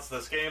they announced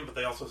this game, but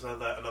they also said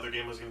that another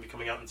game was going to be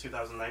coming out in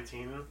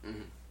 2019,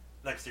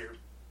 next year.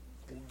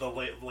 The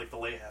late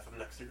half of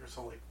next year,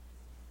 so like,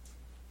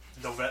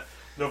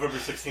 November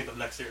 16th of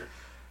next year.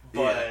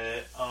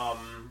 But,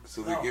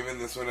 So they're giving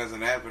this one as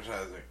an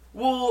appetizer.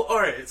 Well,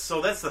 alright,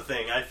 so that's the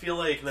thing. I feel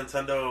like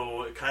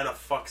Nintendo kind of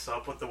fucks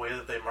up with the way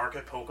that they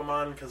market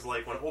Pokemon, because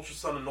like, when Ultra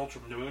Sun and Ultra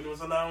Moon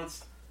was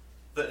announced,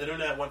 the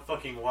internet went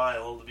fucking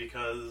wild,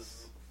 because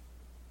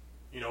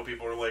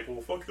people are like,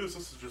 well, fuck this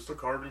is just a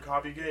carbon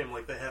copy game.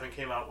 Like, they haven't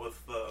came out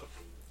with the,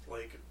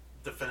 like,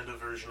 definitive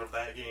version of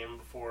that game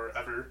before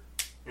ever,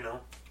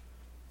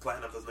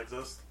 Platinum doesn't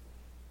exist.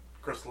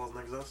 Crystal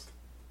doesn't exist.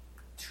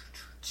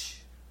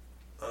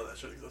 Oh, that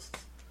should exist.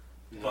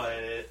 Yeah.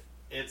 But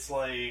it's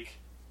like,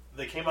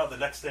 they came out the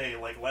next day,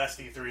 like, last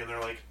E3, and they're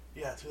like,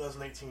 yeah,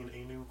 2018,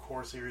 a new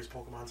core series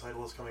Pokemon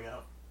title is coming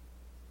out.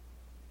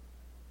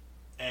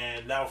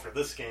 And now for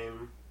this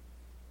game,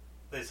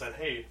 they said,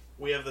 hey,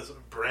 we have this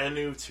brand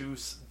new two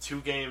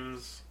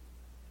games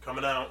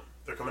coming out.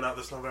 They're coming out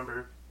this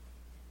November.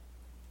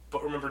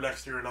 But remember,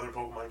 next year another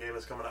Pokemon game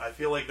is coming out. I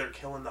feel like they're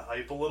killing the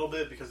hype a little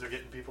bit because they're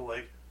getting people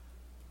like,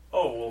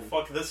 oh, well,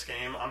 fuck this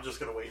game. I'm just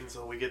going to wait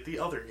until we get the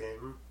other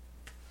game.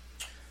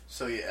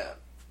 So, yeah.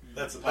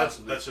 That's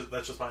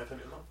just my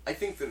opinion, though. I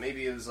think that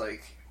maybe it was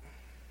like...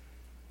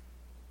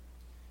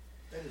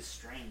 That is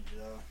strange,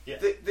 though. Yeah.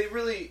 They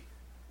really...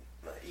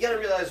 You gotta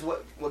realize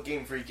what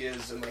Game Freak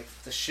is, and like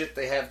the shit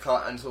they have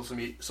caught on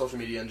social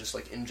media and just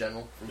like in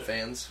general from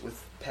fans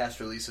with past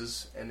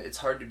releases, and it's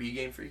hard to be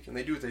Game Freak, and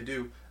they do what they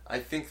do. I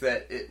think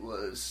that it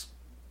was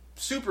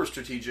super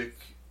strategic,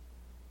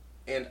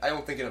 and I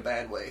don't think in a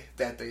bad way,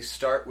 that they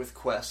start with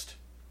Quest,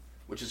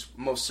 which is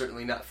most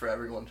certainly not for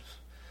everyone,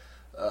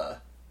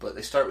 but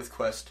they start with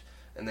Quest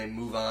and they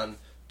move on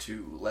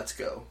to Let's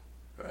Go,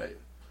 right?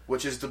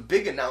 Which is the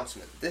big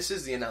announcement. This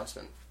is the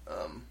announcement.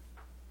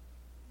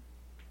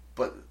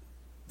 But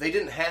they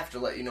didn't have to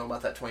let you know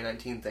about that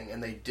 2019 thing,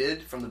 and they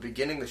did from the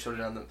beginning. They showed it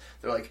on them.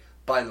 They're like,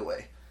 by the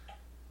way,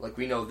 like,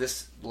 we know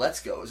this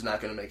Let's Go is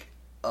not going to make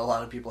a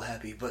lot of people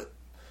happy, but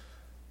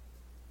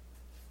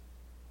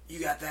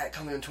you got that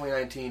coming in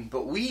 2019,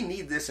 but we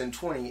need this in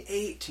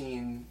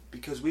 2018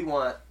 because we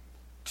want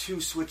 2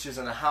 Switches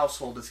in a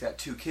household that's got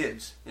 2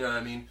 kids. You know what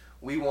I mean?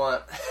 We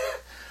want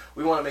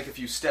to make a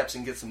few steps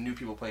and get some new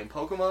people playing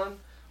Pokemon.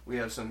 We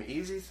have some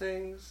easy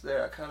things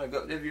there.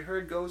 Have you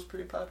heard Go's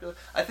pretty popular?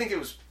 I think it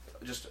was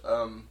just,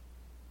 I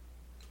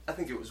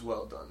think it was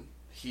well done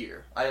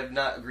here. I have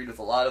not agreed with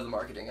a lot of the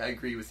marketing. I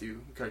agree with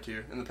you,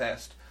 Cartier, in the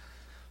past.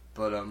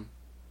 But,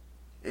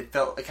 it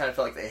kind of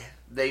felt like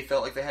they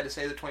felt like they had to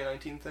say the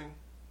 2019 thing,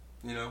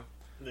 Yeah.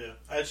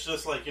 It's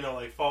just like,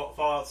 like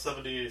Fallout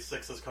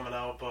 76 is coming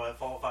out, but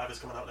Fallout 5 is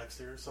coming out next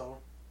year, so.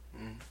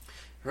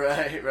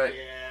 Right.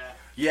 Yeah.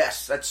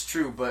 Yes, that's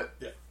true, but...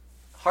 Yeah.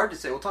 Hard to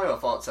say. We'll talk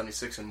about Fallout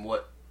 76 and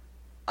what...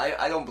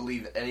 I don't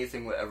believe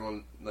anything what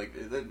everyone... Like,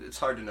 it's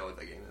hard to know what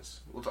that game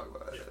is. We'll talk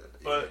about it.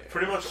 But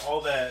pretty much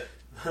all that...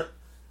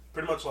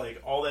 Pretty much,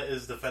 like, all that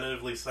is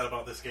definitively said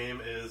about this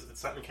game is it's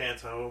set in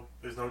Kanto.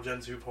 There's no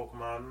Gen 2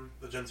 Pokemon.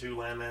 The Gen 2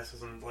 landmass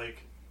isn't,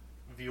 like,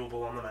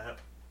 viewable on the map.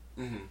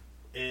 Mm-hmm.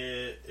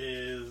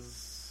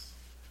 It's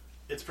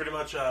pretty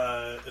much,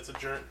 it's a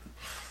journey...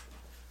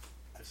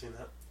 I've seen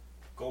that.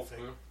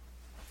 Golfing.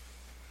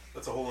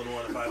 That's a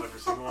hole-in-one if I've ever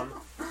seen one.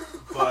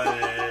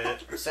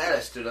 But... Sad I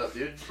stood up,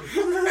 dude.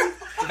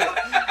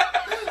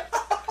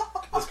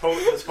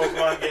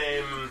 Pokemon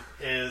game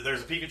is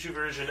there's a Pikachu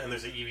version and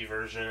there's an Eevee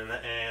version.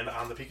 And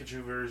on the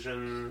Pikachu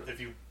version, if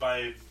you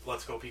buy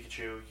Let's Go Pikachu,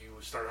 you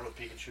start out with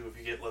Pikachu. If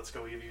you get Let's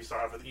Go Eevee, you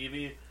start off with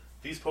Eevee.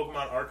 These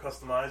Pokemon are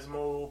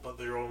customizable, but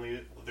they're the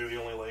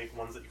only like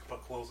ones that you can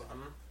put clothes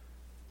on.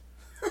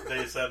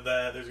 They said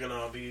that there's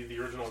gonna be the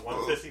original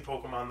 150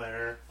 Pokemon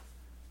there,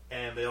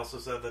 and they also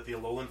said that the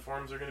Alolan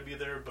forms are gonna be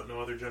there, but no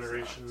other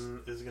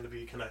generation is gonna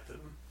be connected.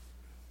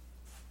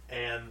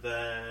 And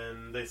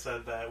then they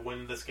said that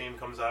when this game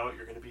comes out,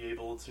 you're gonna be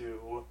able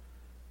to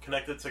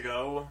connect it to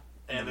Go,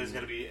 and there's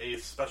gonna be a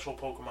special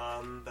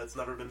Pokemon that's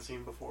never been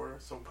seen before,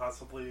 so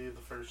possibly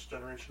the first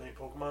Generation 8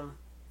 Pokemon.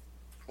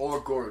 Or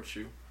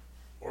Gorochu.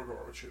 Or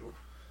Gorochu.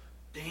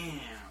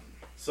 Damn.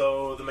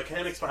 So the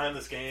mechanics behind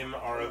this game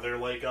are they're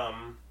like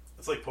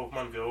it's like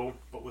Pokemon Go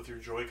but with your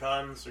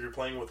Joy-Con. So you're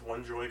playing with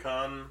one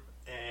Joy-Con,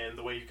 and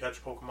the way you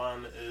catch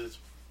Pokemon is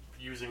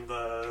using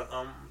the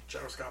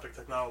gyroscopic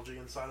technology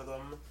inside of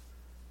them,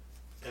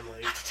 and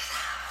like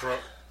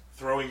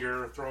throwing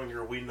your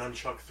Wii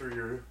nunchuck through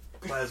your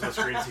plasma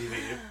screen TV.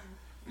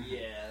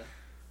 Yeah.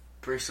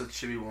 Bracelets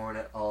should be worn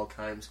at all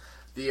times.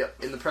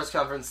 In the press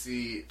conference,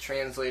 the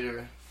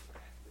translator,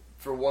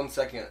 for 1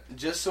 second,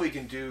 just so he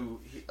can do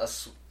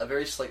a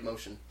very slight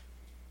motion,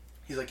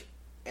 he's like,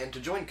 and to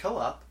join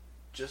co-op,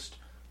 just...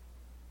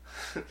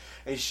 and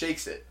he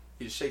shakes it.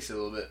 He just shakes it a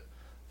little bit.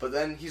 But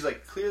then he's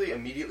like clearly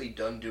immediately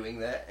done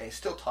doing that, and he's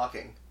still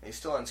talking, and he's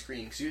still on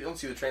screen, because you don't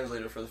see the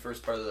translator for the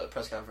first part of the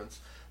press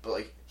conference. But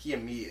like, he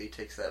immediately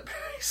takes that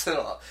bracelet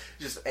off.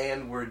 Just,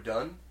 and we're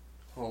done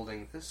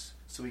holding this,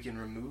 so we can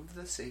remove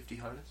the safety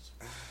harness.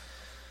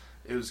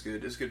 It was good.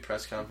 It was a good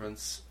press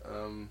conference.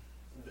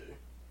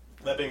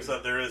 That being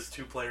said, there is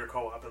 2-player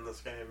co-op in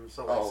this game,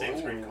 so like same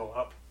screen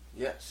co-op.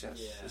 Yes, Yeah.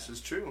 this is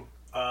true.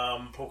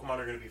 Pokemon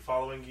are going to be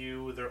following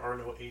you. There are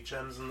no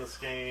HMs in this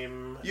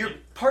game. Your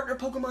partner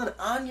Pokemon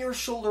on your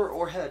shoulder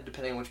or head,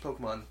 depending on which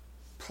Pokemon,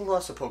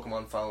 plus a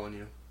Pokemon following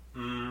you.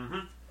 Mm-hmm.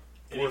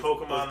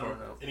 Both part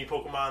out. Any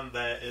Pokemon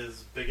that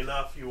is big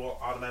enough, you will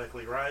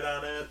automatically ride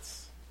on it.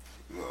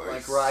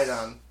 Like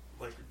Rhydon.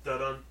 Like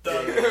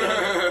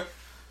dun-dun-dun.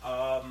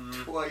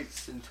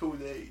 Twice in 2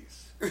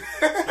 days. For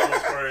the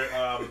most part,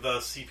 the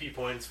CP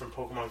points from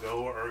Pokemon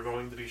Go are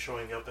going to be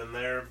showing up in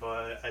there,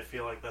 but I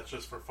feel like that's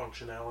just for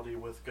functionality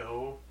with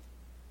Go.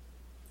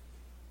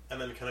 And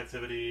then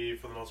connectivity,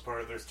 for the most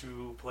part, there's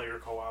 2-player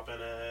co-op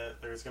in it.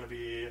 There's going to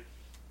be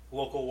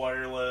local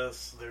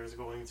wireless. There's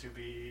going to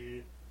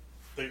be...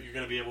 You're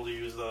going to be able to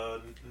use the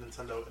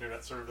Nintendo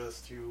Internet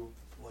Service to,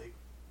 like,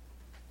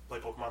 play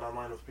Pokemon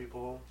online with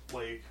people,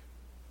 like,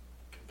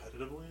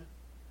 competitively.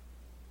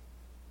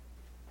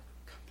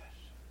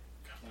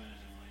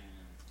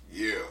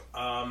 Yeah.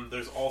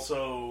 There's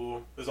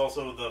also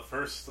the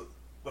first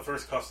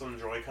custom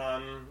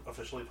Joy-Con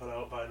officially put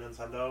out by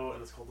Nintendo,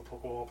 and it's called the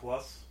Pokeball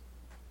Plus.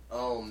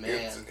 Oh man,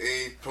 It's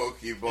a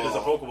Pokeball. It is a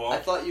Pokeball.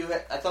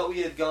 I thought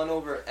we had gone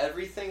over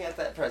everything at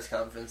that press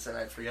conference, and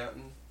I'd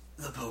forgotten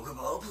the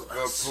Pokeball A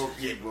Plus.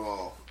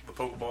 Pokeball. The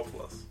Pokeball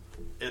Plus.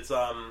 It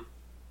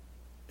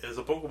is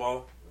a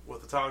Pokeball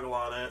with a toggle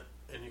on it,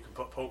 and you can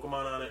put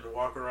Pokemon on it and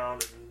walk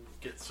around and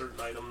get certain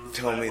items.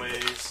 Tell that me way.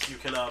 this. You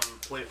can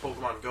play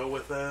Pokemon Go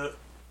with it,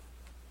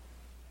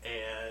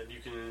 and you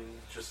can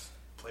just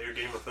play your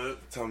game with it.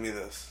 Tell me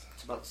this.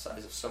 It's about the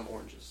size of some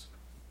oranges.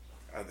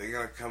 Are they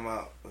gonna come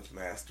out with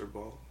Master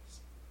Balls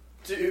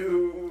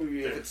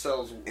Dude, if it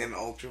sells, and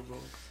Ultra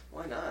Balls?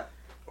 why not?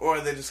 Or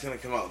are they just gonna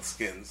come out with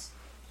skins?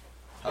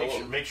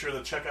 Make sure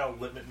to check out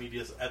Litmit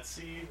Media's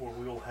Etsy, where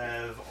we will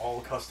have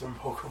all custom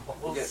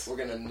Pokeballs. We're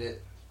gonna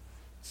knit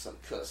some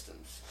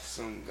customs.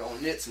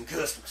 Gonna knit some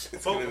customs.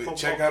 It's gonna be,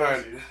 check out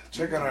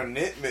our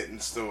Knit Mitten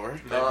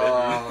store.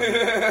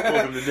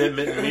 Welcome to Knit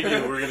Mitten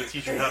Media. We're going to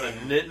teach you how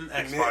to knit an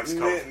Xbox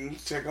cover. Mitten.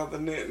 Check out the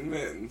Knit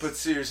Mittens. But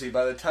seriously,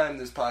 by the time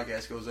this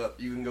podcast goes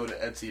up, you can go to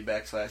Etsy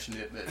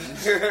 /knit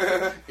mittens.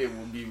 It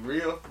will be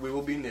real. We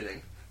will be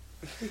knitting.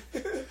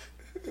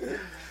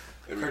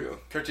 There we go.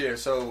 Cartier,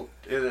 so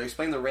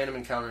explain the random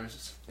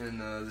encounters in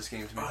this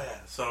game to me. Oh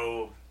yeah,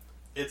 so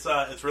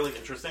it's really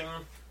interesting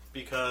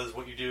because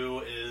what you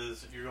do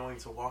is you're going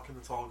to walk in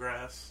the tall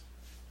grass,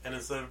 and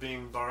instead of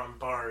being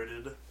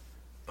bombarded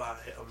by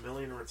a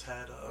million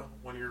Rattata,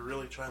 when you're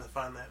really trying to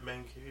find that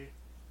Mankey,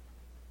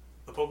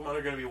 the Pokemon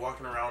are going to be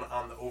walking around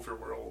on the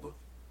overworld.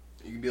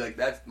 You can be like,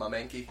 that's my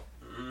Mankey.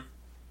 Mm-hmm.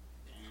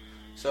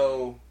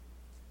 So,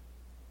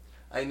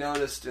 I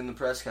noticed in the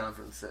press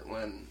conference that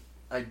when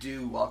I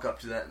do walk up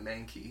to that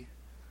Mankey,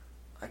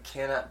 I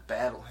cannot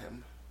battle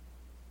him.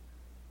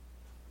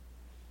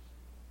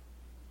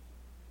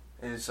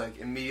 And it's like,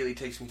 immediately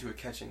takes me to a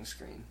catching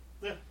screen.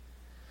 Yeah.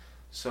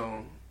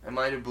 So, am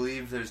I to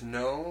believe there's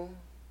no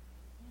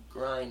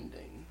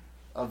grinding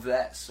of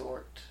that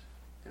sort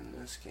in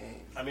this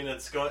game? I mean,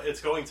 it's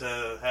going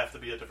to have to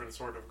be a different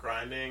sort of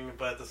grinding,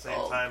 but at the same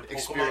time, Pokemon are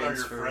experience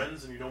your for-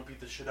 friends, and you don't beat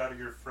the shit out of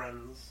your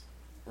friends.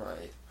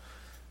 Right.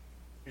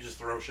 You just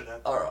throw shit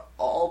at them. Are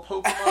all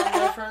Pokemon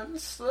my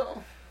friends,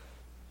 though?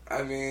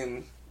 I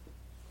mean,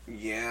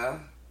 yeah.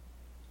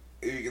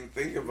 If you can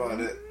think about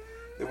it,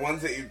 The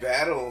ones that you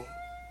battle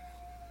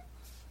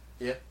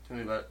Yeah, tell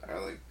me about it. are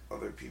like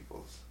other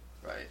people's.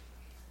 Right.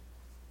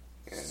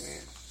 You know what I mean?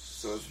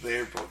 So it's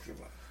their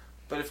Pokemon.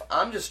 But if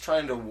I'm just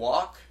trying to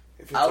walk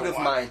If it's out a of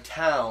wild- my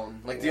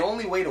town, like the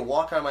only way to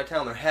walk out of my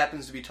town, there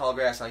happens to be tall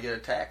grass and I get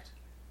attacked.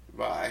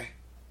 by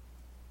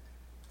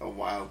a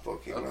wild A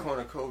Pokemon.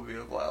 cornucopia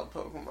of wild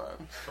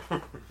Pokemon.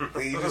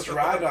 Then you just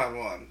ride on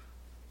one.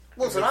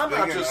 Listen, If it's I'm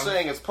not big just enough-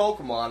 saying it's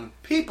Pokemon.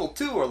 People,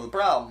 too, are the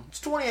problem. It's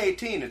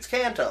 2018. It's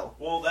Kanto.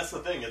 Well, that's the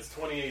thing. It's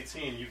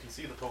 2018. You can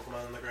see the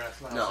Pokemon in the grass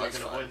now, No, so you it's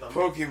can fine. avoid them.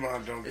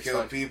 Pokemon don't It's kill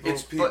fine. people.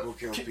 It's- People but-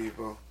 kill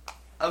people.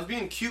 I was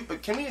being cute,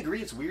 but can we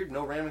agree it's weird?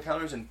 No random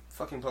encounters in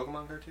fucking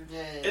Pokemon cartoons?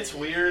 Yeah. It's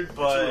weird,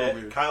 but a little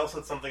weird. Kyle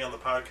said something on the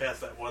podcast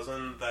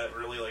that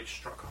really like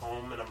struck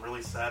home, and I'm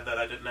really sad that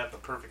I didn't have the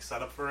perfect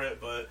setup for it.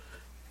 But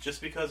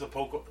just because a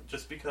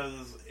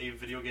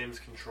video game's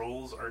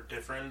controls are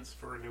different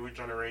for a newer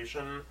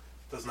generation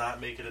does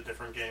not make it a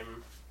different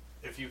game.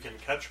 If you can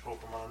catch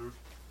Pokemon,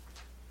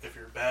 if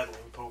you're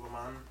battling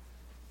Pokemon,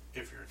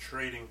 if you're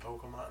trading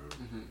Pokemon,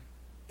 Mm-hmm.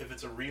 if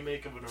it's a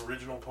remake of an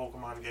original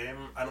Pokemon game,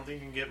 I don't think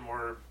you can get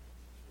more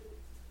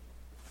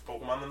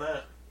Pokemon than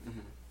that. Mm-hmm.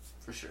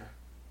 For sure.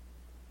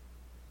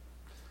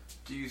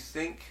 Do you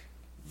think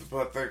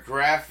But the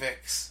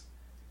graphics.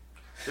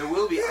 there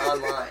will be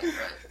online, right?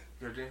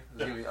 There's going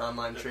to be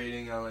online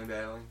trading, online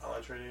battling.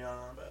 Online trading,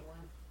 online battling.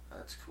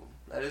 That's cool.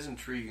 That is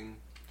intriguing.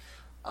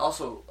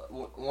 Also,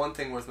 one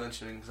thing worth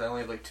mentioning, because I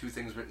only have like 2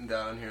 things written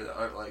down here that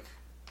aren't like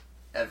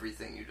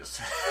everything you just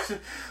said.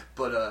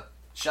 But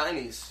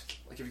shinies.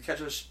 Like if you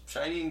catch a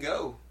shiny in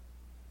Go,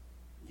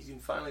 you can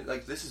finally,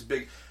 like, this is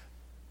big.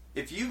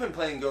 If you've been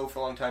playing Go for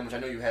a long time, which I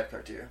know you have,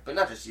 Cartier, but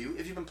not just you,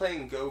 if you've been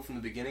playing Go from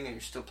the beginning and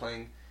you're still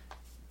playing,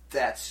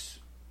 this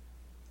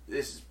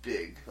is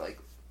big. Like,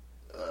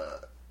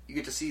 you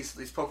get to see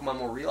these Pokemon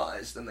more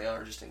realized than they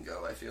are just in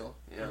Go, I feel,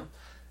 you know?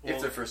 Well,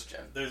 if they're first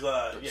gen. There's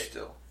But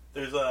still.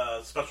 There's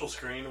a special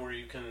screen where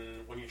you can,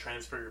 when you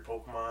transfer your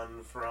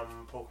Pokemon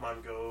from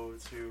Pokemon Go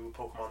to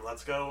Pokemon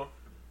Let's Go,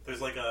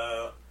 there's like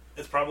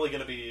it's probably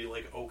going to be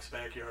like Oak's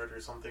backyard or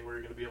something where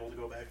you're going to be able to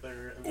go back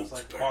there and just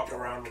Oak's like walk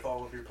backyard. around with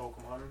all of your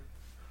Pokemon.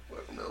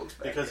 Welcome to Oak's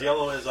Because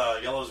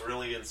backyard. Yellow's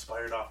really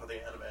inspired off of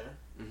the anime.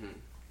 Mm-hmm.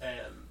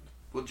 And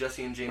Will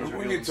Jesse and James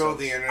When reveal you told themselves?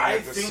 the internet I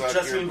to think suck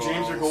Jesse your and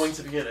James are balls. going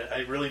to be in it. I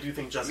really do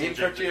think Jesse Me and and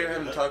James are Cartier going to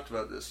haven't be in it. talked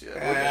about this yet.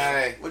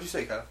 Hey. What'd you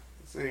say, Kyle?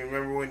 So you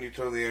remember when you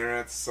told the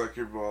internet to suck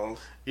your balls?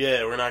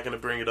 Yeah, we're not going to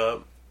bring it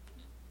up.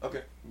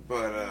 Okay.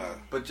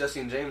 But Jesse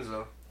and James,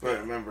 though.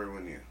 remember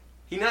when you...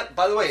 He not,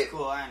 by the way,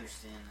 Cool, I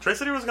understand. Trey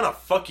said he was going to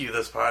fuck you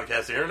this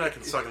podcast. The internet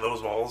can suck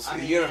those balls. I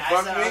mean, You gonna I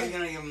fuck said I was me?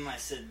 gonna give him my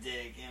Sid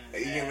dick. Are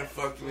you gonna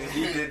fuck me?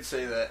 he did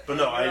say that. But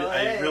no, I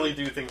Hey. really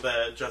do think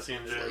that Jesse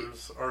and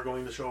James are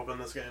going to show up in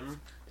this game.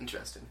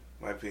 Interesting.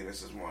 My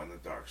penis is more on the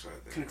dark side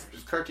than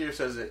yours. Cartier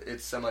says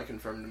it's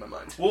semi-confirmed in my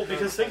mind. Well,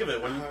 because think of it,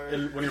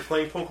 when you're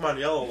playing Pokemon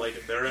Yellow,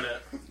 like they're in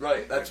it.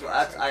 Right, that's what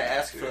I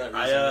asked for that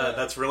reason.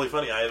 That's really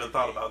funny. I haven't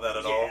thought about that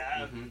at all. Yeah.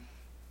 Mm-hmm.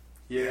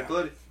 Yeah, Yeah.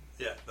 but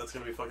Yeah, that's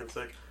gonna be fucking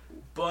sick.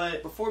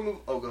 But before we move...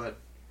 Oh, go ahead.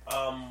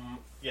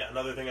 yeah,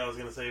 another thing I was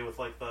gonna say with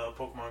like the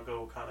Pokemon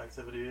Go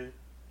connectivity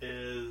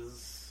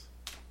is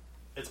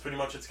it's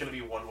gonna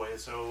be one way.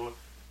 So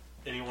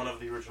any one of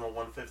the original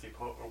 150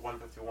 or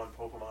 151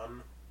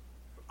 Pokemon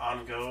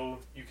on Go,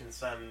 you can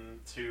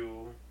send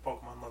to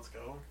Pokemon Let's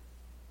Go.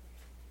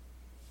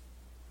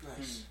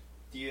 Nice.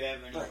 Do you have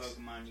any Nice.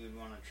 Pokemon you would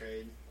want to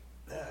trade?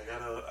 Yeah,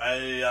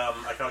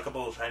 I got a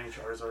couple of shiny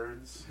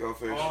Charizards. Go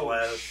fish. Oh,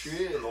 last,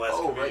 shit. in the last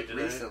Oh, community right,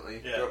 today.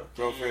 recently. Yeah.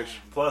 Go fish.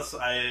 Plus,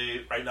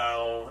 right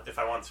now, if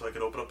I want to, I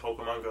could open up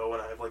Pokemon Go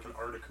and I have like an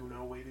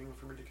Articuno waiting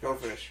for me to catch. Go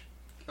fish.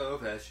 Oh,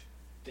 fish.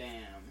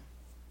 Damn.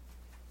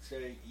 So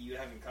you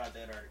haven't caught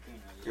that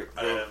Articuno Go, yet?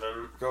 I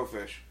haven't. go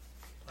fish.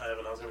 I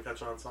was gonna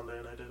catch it on Sunday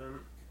and I didn't.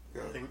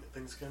 Go,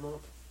 Things came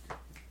up.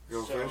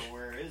 go So fish.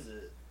 where is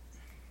it?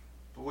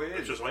 But wait,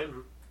 It's just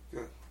waiting.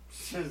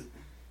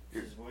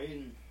 Just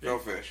waiting. Go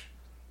fish.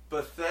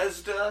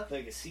 Bethesda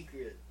Like a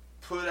secret.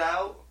 put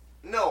out...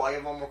 No, I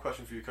have one more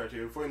question for you,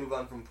 Cartier. Before we move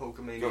on from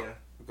Pokemania.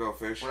 Go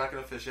fish. We're not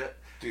going to fish yet.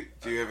 Do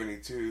you have any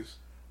twos?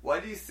 Why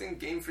do you think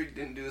Game Freak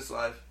didn't do this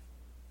live?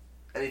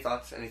 Any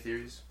thoughts? Any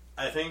theories?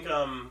 I think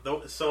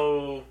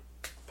so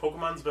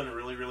Pokemon's been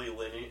really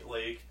linear.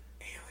 Like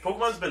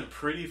Pokemon's been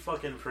pretty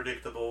fucking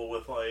predictable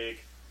with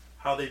like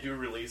how they do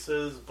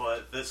releases,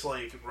 but this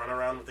like run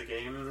around with the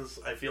games,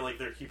 I feel like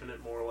they're keeping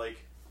it more like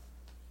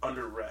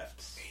under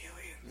wraps.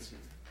 Aliens.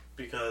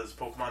 Because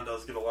Pokemon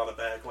does get a lot of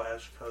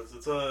backlash because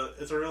it's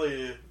a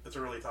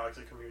really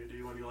toxic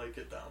community when you like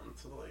get down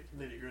to the like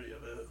nitty gritty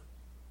of it.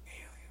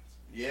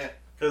 Aliens. Yeah.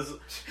 Because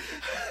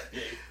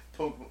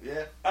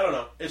Yeah. I don't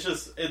know,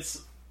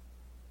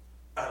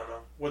 I don't know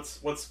what's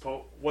the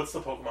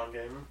Pokemon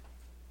game?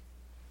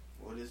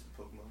 What is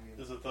the Pokemon game?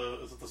 Is it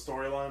the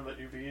storyline that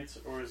you beat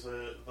or is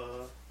it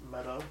the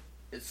meta?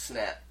 It's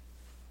Snap.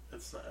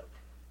 It's Snap.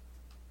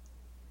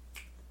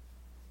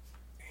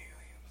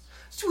 Aliens.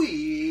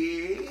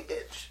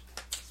 Switch.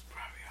 It's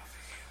probably all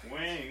the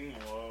aliens.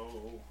 Wing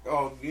low.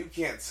 Oh, you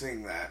can't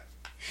sing that.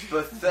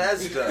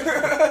 Bethesda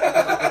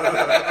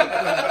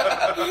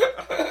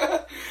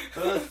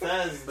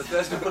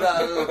put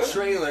out a little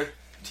trailer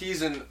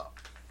teasing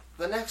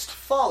the next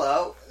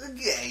Fallout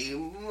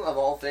game, of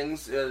all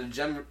things.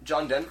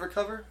 John Denver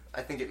cover.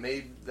 I think it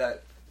made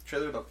that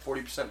trailer about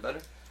 40%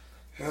 better.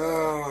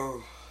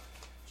 Oh,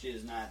 She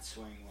does not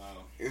swing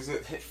well. is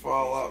it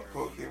Fallout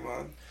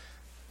Pokemon?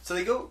 So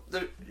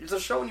they're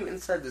showing you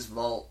inside this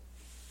vault,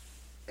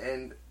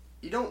 and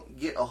you don't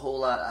get a whole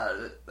lot out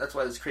of it. That's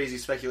why there's crazy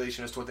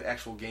speculation as to what the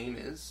actual game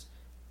is,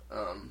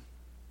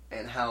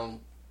 and how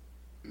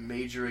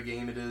major a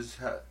game it is.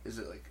 Is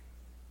it like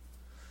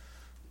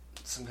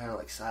some kind of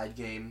like side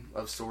game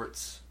of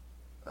sorts?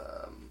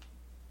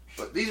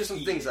 But these are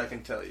some things I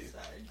can tell you.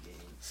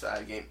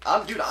 Side game.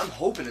 I'm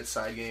hoping it's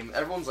side game.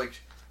 Everyone's like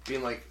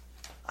being like,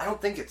 I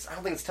don't think it's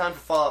time for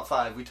Fallout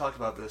 5. We talked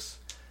about this,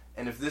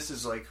 and if this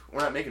is like,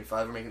 we're not making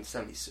 5, we're making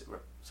 76.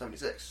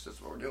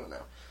 That's what we're doing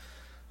now.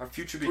 Our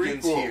future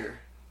begins Prequel. here,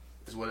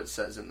 is what it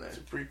says in there. It's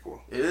a prequel.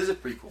 It is a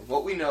prequel.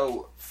 What we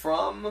know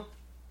from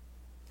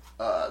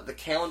the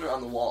calendar on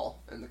the wall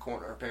in the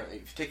corner, apparently,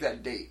 if you take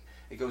that date,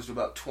 it goes to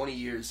about 20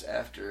 years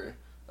after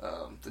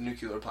the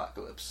nuclear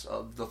apocalypse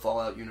of the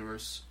Fallout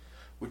universe,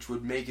 which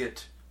would make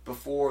it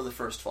before the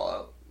first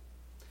Fallout.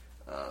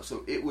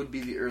 So it would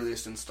be the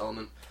earliest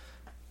installment.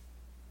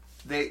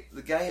 It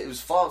was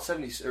Fallout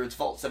 70, or it's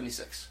Vault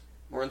 76.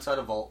 We're inside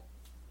a vault,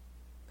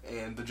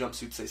 and the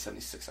jumpsuits say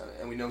 76 on it,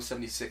 and we know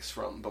 76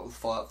 from both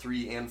Fallout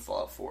 3 and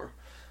Fallout 4.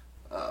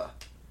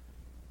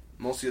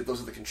 Mostly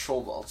those are the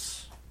control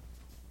vaults,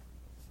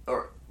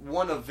 or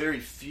one of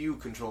very few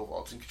control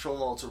vaults. And control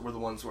vaults were the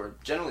ones where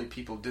generally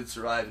people did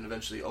survive and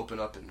eventually open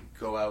up and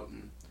go out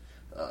and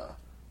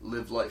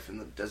live life in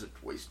the desert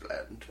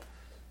wasteland.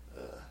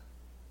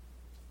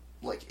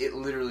 Like, it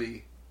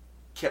literally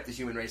kept the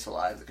human race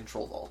alive, the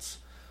control vaults.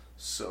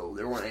 So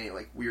there weren't any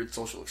like weird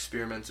social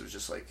experiments. It was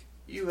just like,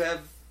 you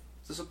have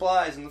the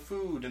supplies and the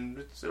food,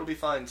 and it'll be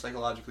fine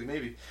psychologically,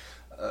 maybe.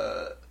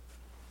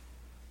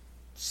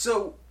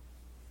 So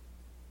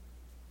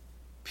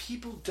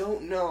people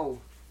don't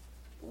know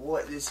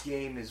what this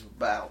game is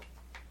about,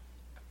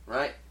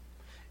 right?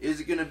 Is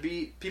it going to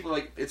be, people are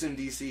like, it's in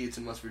DC, it's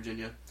in West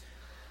Virginia.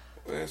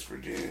 West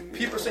Virginia.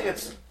 People are saying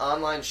it's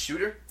online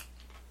shooter,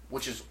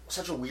 which is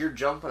such a weird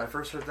jump. When I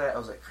first heard that, I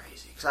was like,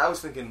 crazy. Because I was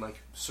thinking,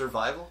 like,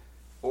 survival,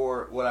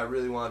 or what I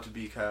really want it to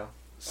be, Kyle.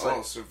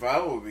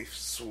 Survival would be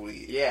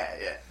sweet. Yeah.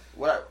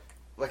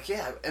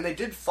 And they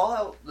did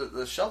Fallout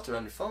the shelter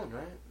on your phone,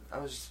 right? I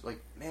was just like,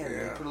 man,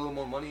 they put a little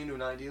more money into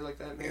an idea like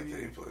that, maybe?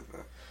 Anthony played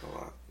that a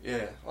lot.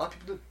 Yeah, a lot of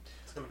people did.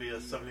 It's going to be a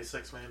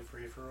 76-man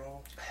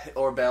free-for-all.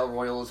 Or Battle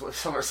Royale is what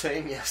some are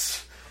saying,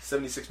 yes.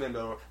 76-man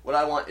Battle Royale. What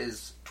I want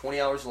is 20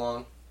 hours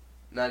long,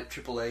 not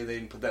AAA, they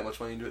didn't put that much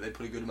money into it, they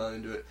put a good amount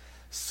into it.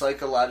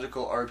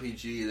 Psychological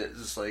RPG that's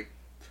just like,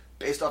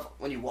 based off,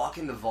 when you walk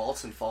into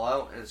vaults and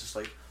Fallout, and it's just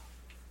like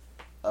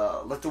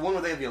the one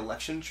where they have the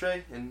election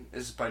tray, and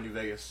this is probably New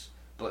Vegas,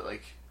 but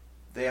like,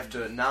 they have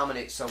to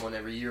nominate someone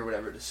every year or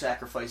whatever to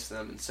sacrifice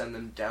them and send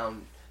them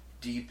down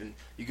deep, and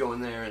you go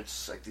in there and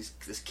it's like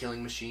this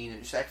killing machine, and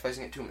you're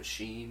sacrificing it to a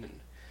machine, and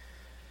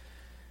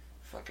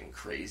fucking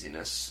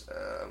craziness.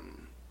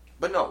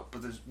 But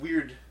there's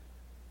weird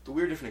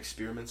different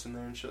experiments in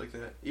there and shit like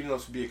that. Even though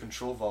this would be a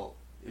control vault,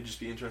 it'd just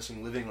be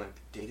interesting living like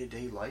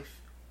day-to-day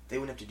life. They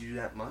wouldn't have to do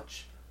that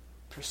much.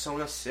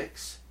 Persona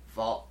 6,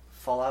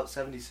 Fallout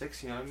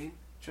 76, you know what I mean?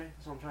 Trey,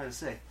 that's what I'm trying to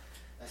say.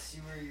 I see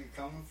where you're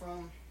coming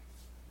from,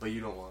 But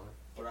you don't want it.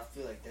 but I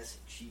feel like that's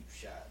a cheap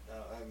shot,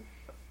 though.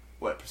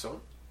 What, Persona?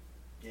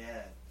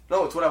 Yeah,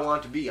 No, it's what I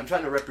want it to be. I'm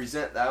trying to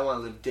represent that I want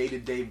to live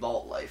day-to-day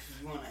vault life.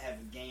 you want to have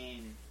a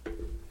game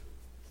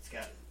that's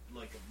got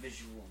like a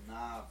visual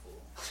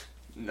novel.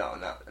 No,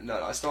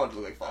 I still want it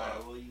to look like Fallout.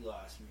 Alright, well, you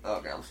lost me.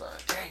 Okay, I'm sorry.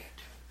 Dang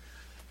it.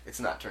 It's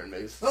not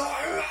turn-based.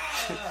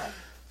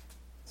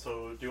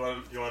 So, do you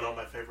want to know what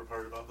my favorite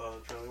part about the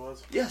trailer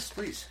was? Yes,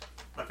 please.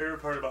 My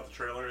favorite part about the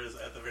trailer is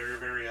at the very,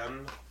 very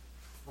end,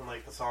 when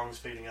like the song's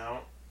fading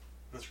out,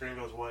 and the screen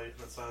goes white,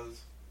 and it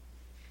says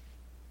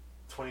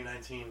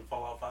 2019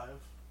 Fallout 5.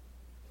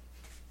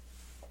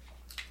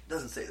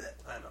 Doesn't say that.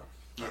 I know.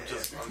 Yeah. I'm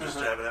just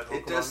jabbing at Pokemon.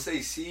 It does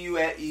say, see you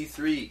at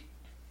E3.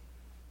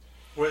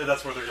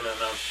 That's where they're going to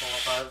announce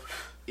Fallout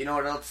 5. You know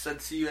what else said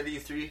see you at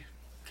E3,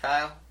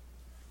 Kyle?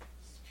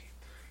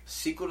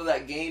 Sequel to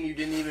that game you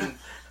didn't even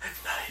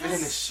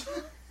finish.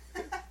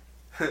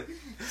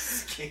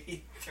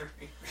 Skate 3.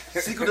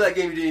 Sequel to that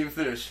game you didn't even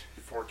finish.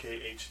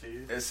 4K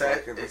HD.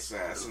 Fucking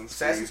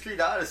Assassin's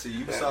Creed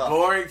Odyssey, That Ubisoft.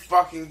 boring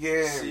fucking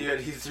game. See you at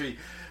E3.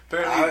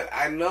 Apparently,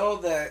 I know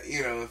that,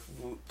 you know,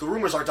 the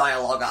rumors are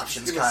dialogue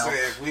options, Kyle.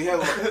 say, if we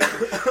have,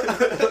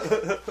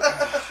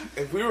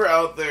 if we were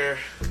out there,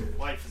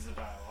 Life is a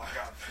dialogue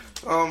option.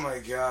 oh my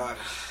god,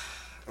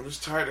 I'm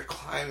just tired of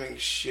climbing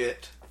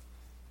shit.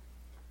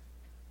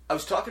 I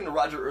was talking to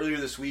Roger earlier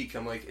this week.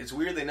 I'm like, it's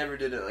weird they never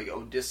did it like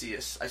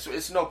Odysseus.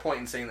 It's no point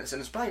in saying this, and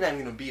it's probably not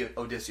even going to be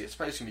Odysseus. It's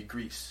probably just going to be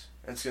Greece,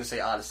 and it's going to say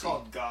It's Odyssey.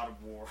 called God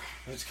of War.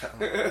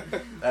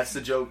 That's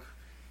the joke.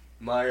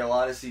 Mario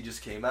Odyssey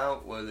just came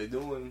out. What are they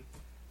doing?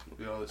 We'll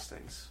be all those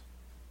things.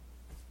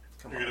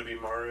 Come You're on. gonna be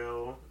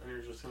Mario, and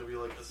you're just gonna be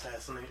like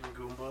assassinating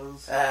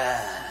Goombas.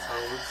 Ah,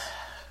 Toads.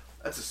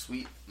 that's a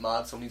sweet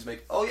mod someone needs to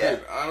make. Oh yeah,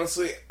 Dude,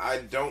 honestly, I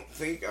don't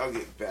think I'll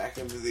get back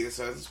into the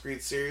Assassin's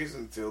Creed series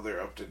until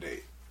they're up to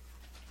date.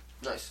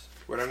 nice.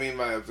 What I mean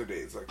by up to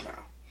date is like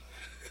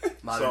now.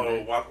 Modern So,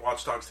 day.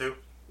 Watch Dogs 2?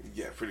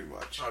 Yeah, pretty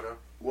much. Okay.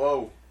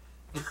 Whoa.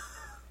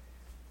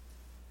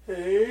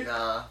 Hey.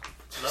 Nah.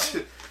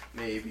 No?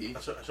 Maybe. I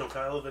showed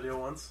Kyle a video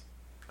once.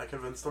 I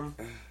convinced him.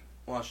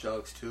 Watch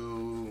Dogs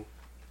 2.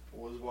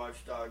 Was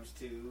Watch Dogs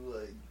 2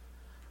 like?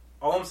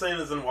 All I'm saying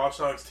is in Watch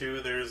Dogs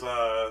 2, there's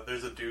a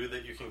dude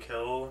that you can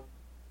kill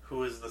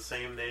who is the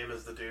same name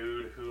as the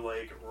dude who,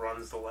 like,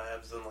 runs the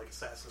labs in, like,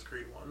 Assassin's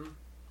Creed 1.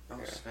 Oh,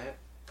 Yeah. snap.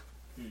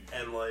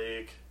 And,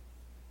 like,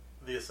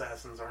 the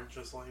assassins aren't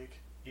just, like,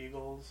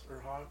 eagles or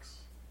hawks.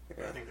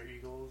 Yeah. I think they're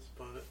eagles,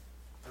 but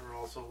they were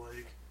also,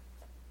 like,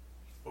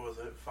 what was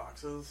it,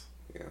 foxes?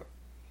 Yeah. And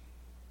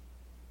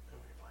we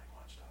were playing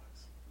Watch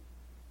Dogs.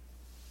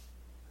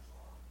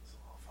 There's a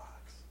little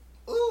fox.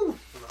 Ooh.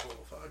 Well, not a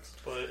little fox,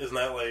 but isn't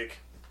that, like,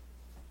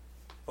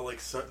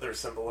 their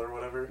symbol or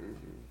whatever?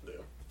 Mm-hmm.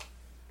 Yeah.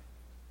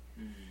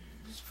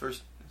 It's the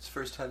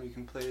first time you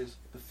can play as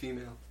a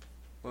female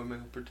or male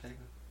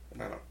protagonist. I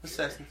don't.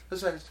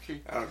 Assassin's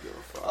Creed. I don't give a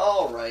fuck.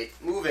 Alright,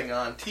 moving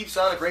on. Team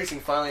Sonic Racing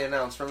finally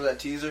announced. Remember that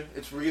teaser?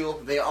 It's real.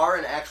 They are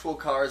in actual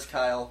cars,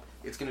 Kyle.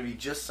 It's going to be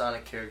just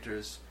Sonic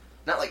characters.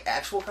 Not like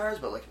actual cars,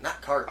 but like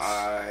not carts.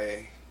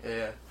 I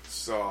Yeah.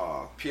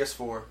 saw.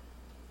 PS4,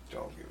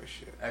 Don't give a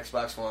shit.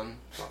 Xbox One,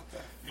 Fuck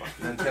that.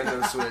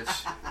 Nintendo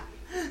Switch,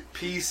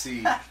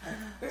 PC,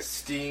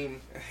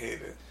 Steam. I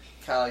hate it.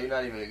 Kyle, you're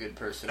not even a good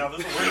person. Now,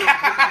 there's a word.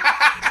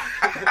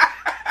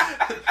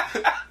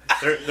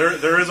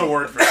 there is a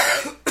word for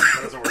that.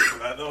 There is a word for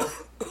that,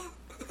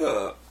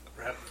 though.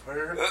 Rapid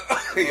fire.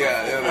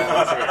 Yeah,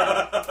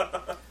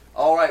 that's right.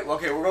 Alright,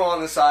 okay, we're going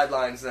on the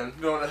sidelines then.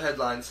 Going to the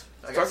headlines.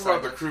 I got Talk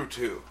about the sidelined. crew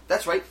too.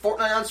 That's right,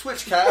 Fortnite on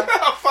Switch, Kyle.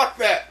 Oh, fuck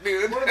that,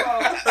 dude. What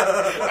about?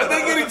 Are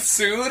they getting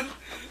sued?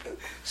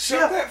 Shut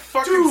Yeah, that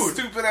fucking dude.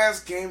 stupid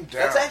ass game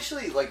down. That's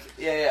actually like,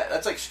 yeah,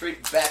 that's like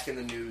straight back in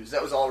the news.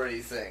 That was already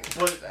a thing.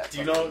 But That do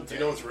you fucking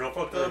know what's thing. real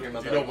fucked Never up? hear Do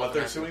about you that. know what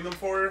they're Nothing suing them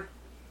for?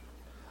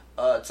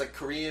 It's like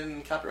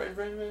Korean copyright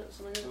infringement or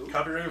something like that?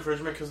 Copyright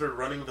infringement because they're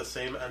running the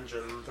same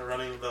engine. They're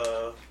running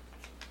the.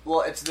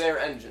 Well, it's their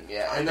engine,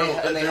 yeah. I And know, they,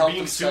 but and they they're helped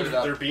being them set sued. it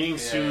up. They're being Yeah.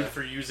 sued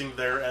for using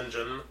their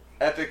engine.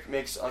 Epic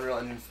makes Unreal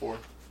Engine 4. Is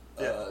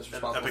And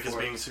responsible Epic is for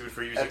it. being sued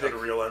for using Epic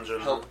Unreal Engine.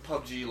 Helped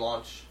PUBG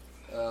launch.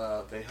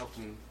 They helped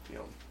them,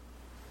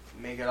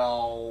 make it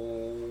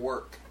all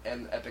work.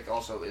 And Epic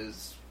also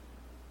is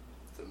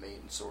the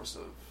main source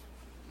of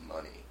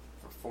money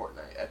for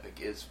Fortnite. Epic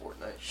is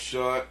Fortnite.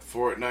 Shut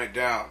Fortnite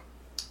down.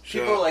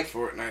 Shut People are like-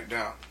 Fortnite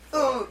down.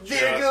 Oh, there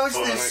Shut goes the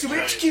Fortnite,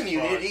 Switch Trey.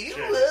 community. Fuck,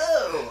 Trey.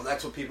 Whoa!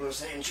 That's what people are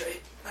saying, Trey.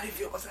 How do you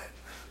feel about that?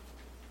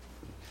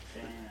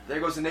 Damn. There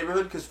goes the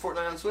neighborhood because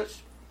Fortnite on Switch.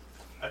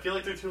 I feel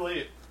like they're too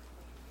late.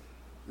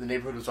 The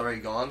neighborhood was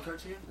already gone,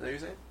 Cartier? Is that what you're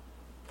saying?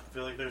 I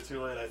feel like they're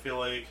too late. I feel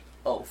like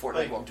Oh, Fortnite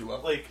Like- won't do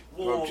well.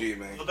 well, PUBG,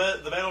 man.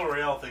 the battle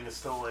royale thing is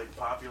still like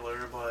popular,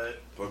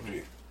 but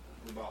PUBG.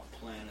 What about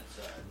Planet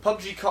Side?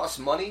 PUBG costs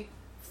money.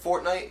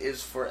 Fortnite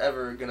is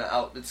forever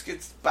gonna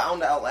it's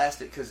bound to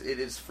outlast it because it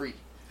is free.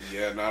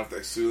 Yeah, not if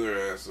they sue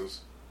their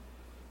asses.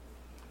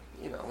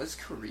 It's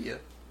Korea.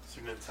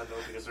 sue Nintendo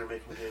because they're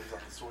making games on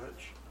the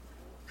Switch.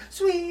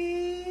 Switch.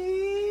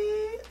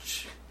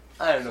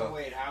 I don't know. So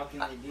wait, how can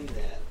they do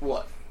that?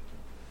 What?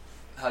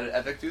 How did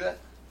Epic do that?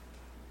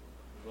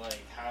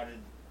 Like,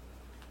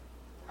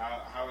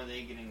 how are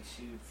they getting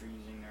sued for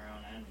using their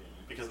own engine?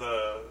 Because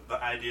the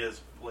idea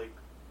is like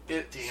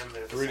It, damn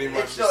near the Pretty same.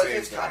 much It's, the no, same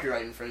it's thing.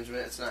 copyright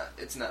infringement. It's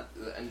not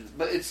the engine,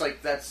 but it's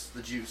like that's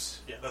the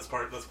juice. Yeah, that's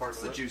part It's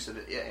of the it. juice of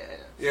it. Yeah.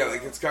 Yeah,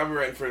 like it's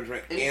copyright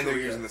infringement, In and they're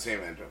Korea. using the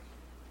same engine.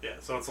 Yeah,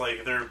 so it's like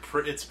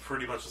it's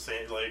pretty much the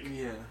same. Like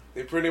Yeah.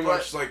 They pretty But-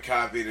 much like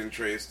copied and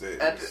traced it.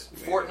 and Epic, just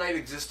made Fortnite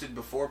existed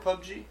before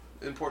PUBG.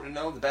 Important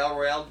to know. The Battle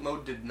Royale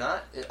mode did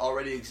not. It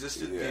already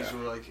existed. Yeah. These were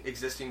like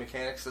existing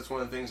mechanics. That's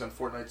one of the things on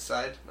Fortnite's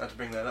side. Not to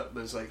bring that up,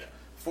 but it's like Yeah.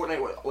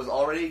 Fortnite was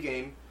already a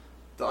game.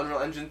 The Unreal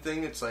Engine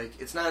thing, it's like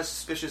it's not as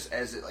suspicious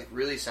as it like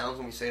really sounds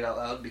when we say it out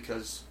loud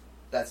because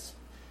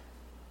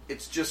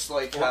it's just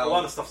like a how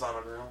lot of stuff's on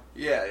Unreal.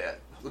 yeah.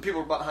 The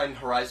people behind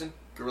Horizon,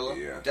 Guerrilla,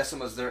 Yeah.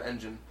 Decima's their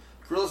engine.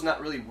 Guerrilla's not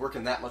really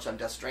working that much on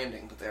Death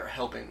Stranding, but they're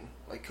helping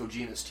like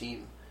Kojima's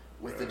team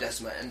with the Right.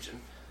 Decima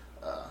engine.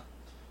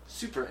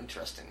 Super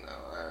interesting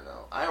though. I don't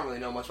know. I don't really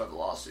know much about the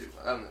lawsuit.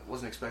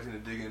 Wasn't expecting to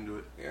dig into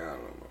it. Yeah, I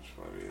don't know much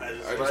about it. I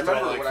just- I but just I remember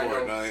don't like when I know-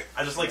 Fortnite.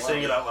 I just like Wow.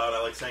 saying it out loud.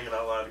 I like saying it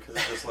out loud because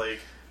it's just like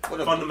What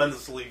a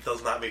fundamentally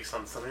does not make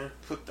sense to me.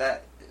 put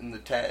that in the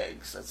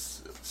tags.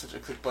 That's such a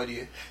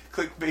clickbaity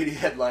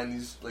headline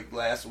these like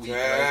last week. Right?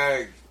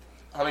 Tag.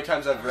 How many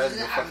times I've read the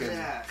Zap, fucking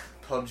zap.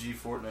 PUBG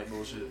Fortnite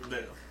bullshit.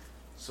 Yeah.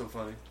 So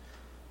funny.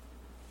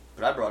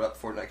 But I brought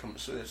up Fortnite coming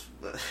to Switch.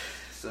 But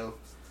so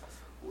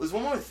there's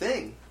one more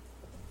thing.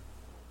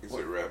 Is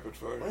What? it rapid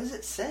fire? What does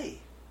it say?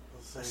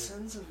 Let's The say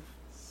Sons of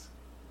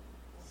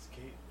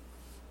skate.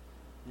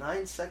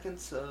 9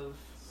 seconds of...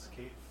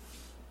 Skate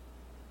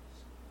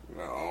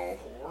No.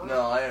 4?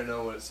 No, I don't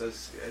know what it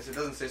says. It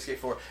doesn't say Skate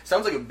 4.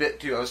 Sounds like a bit,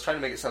 too. I was trying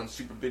to make it sound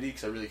super bitty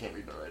because I really can't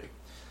read my writing.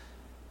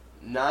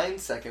 9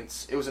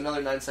 seconds. It was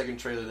another 9-second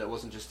trailer that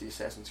wasn't just the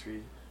Assassin's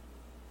Creed.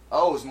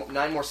 Oh, it was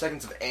 9 more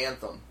seconds of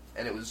Anthem.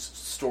 And it was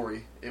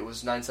story. It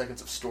was 9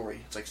 seconds of story.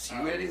 It's like, see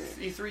you at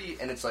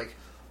E3. And it's like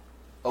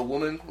a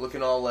woman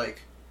looking all like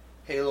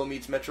Halo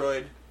meets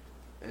Metroid.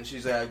 And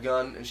she's got a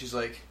gun. And she's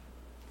like,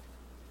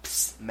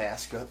 psst,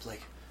 mask up.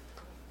 Like,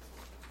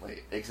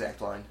 wait, exact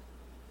line.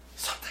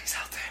 Something's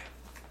out there.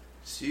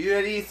 See you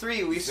at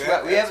E3. We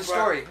have a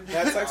story.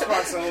 That's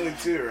Xbox only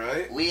 2,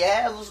 right? We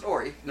have a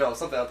story. No,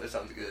 something out there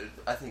sounds good.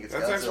 I think it's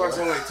That's Godzilla. Xbox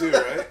only 2,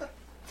 right?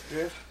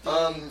 Yeah.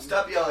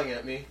 Stop yelling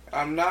at me.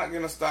 I'm not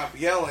gonna stop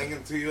yelling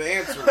until you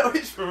answer. You're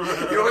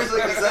always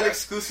like, is that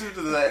exclusive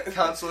to that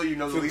console you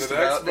know the To least the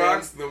about,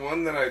 Dan? Xbox, the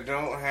one that I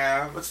don't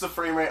have. What's the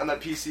frame rate on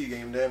that PC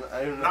game, Dan?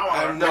 I don't know. Now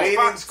our I'm waiting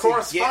Xbox to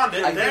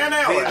correspondent, get- Dan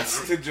I Allen.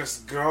 Vince to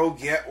just go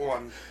get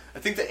one. I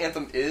think the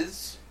Anthem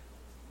is...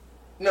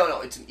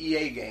 No, it's an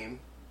EA game.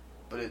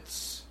 But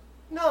it's...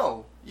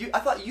 No. I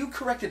thought you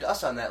corrected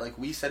us on that. Like,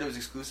 we said it was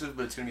exclusive,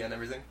 but it's going to be on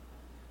everything.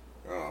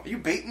 Oh. Are you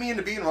baiting me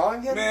into being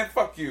wrong again? Man,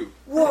 fuck you.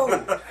 Whoa!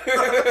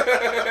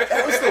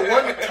 That was the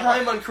one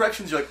time on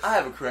corrections you're like, I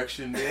have a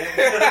correction, Dan.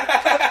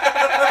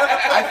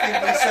 I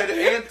think we said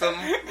Anthem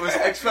was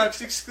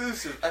Xbox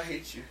exclusive. I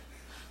hate you.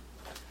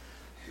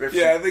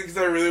 Yeah, I think 'cause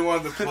I really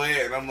wanted to play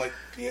it, and I'm like,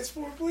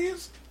 PS4,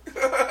 please?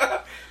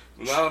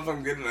 Now if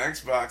I'm getting an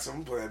Xbox,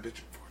 I'm gonna play that bitch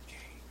in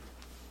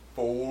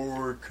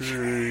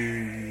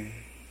 4K.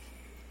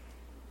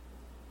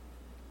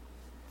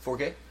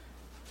 4K?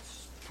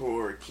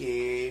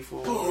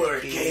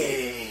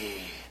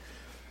 4K.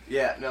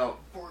 Yeah, no.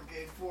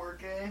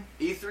 4K.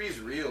 E3 is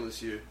real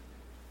this year.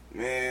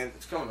 Man,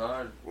 It's coming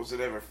hard. was it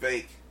ever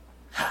fake?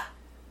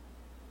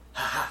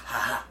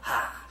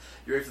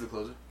 You ready for the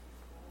closer?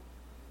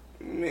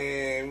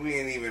 Man, we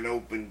ain't even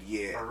opened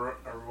yet. Are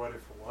we ready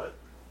for what?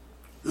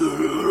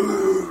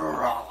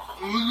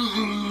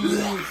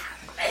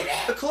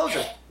 The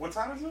closer. What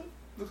time is it?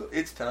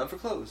 It's time for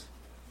close.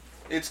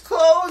 It's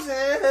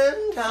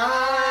closing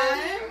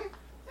time.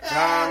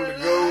 Time to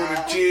go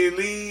to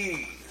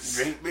Chili's.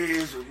 Drink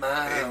beers with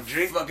my And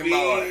drink fucking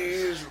boys.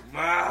 beers with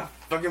my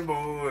fucking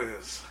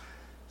boys.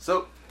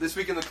 So, this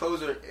week in the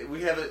closer,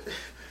 we have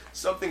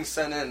something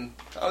sent in.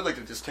 I would like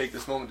to just take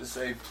this moment to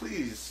say,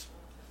 please,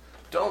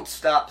 don't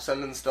stop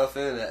sending stuff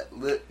in at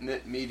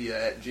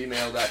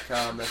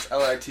litmitmedia@gmail.com. That's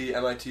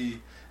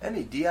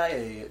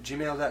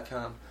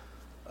litmitmedia@gmail.com.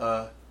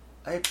 I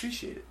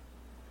appreciate it.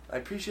 I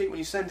appreciate when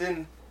you send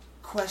in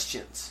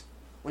questions,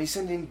 when you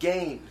send in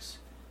games,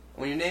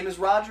 when your name is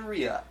Roger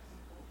Riot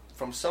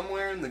from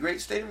somewhere in the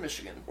great state of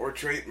Michigan, Or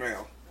trait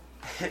mail.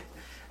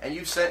 and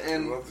you've sent I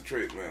in... love the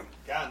trait mail.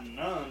 Got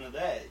none of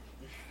that.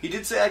 He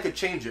did say I could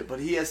change it, but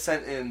he has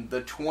sent in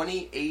the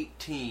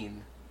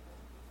 2018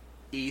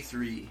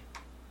 E3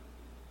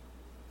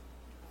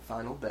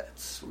 final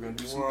bets. We're going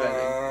to do some betting.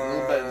 A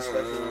little betting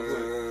special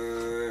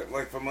real quick.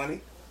 Like for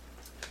money?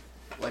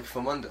 Like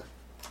Famunda.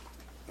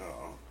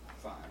 Oh,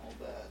 Final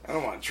bet. I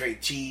don't want to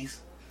trade cheese.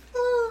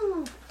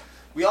 Woo!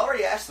 We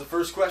already asked the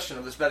first question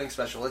of this betting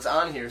special. It's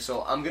on here,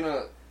 so I'm going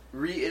to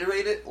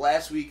reiterate it.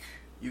 Last week,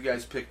 you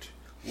guys picked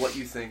what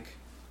you think.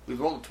 We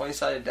rolled a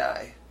 20-sided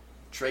die.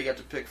 Trey got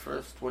to pick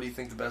first. What do you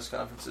think the best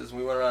conference is? And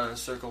we went around in a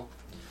circle.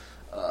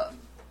 I'm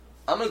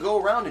going to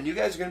go around, and you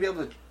guys are going to be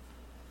able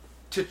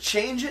to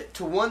change it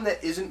to one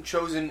that isn't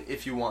chosen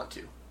if you want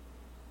to.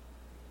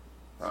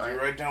 All Did you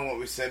right? write down what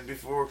we said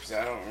before? Because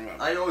I don't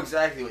remember. I know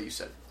exactly what you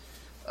said.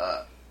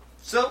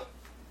 So,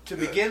 to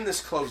begin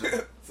this closing,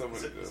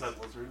 Somebody Is does. that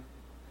Blizzard?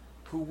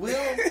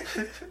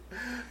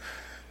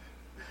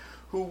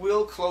 who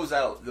will close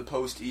out the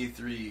post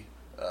E3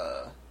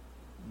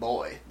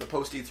 the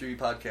post E3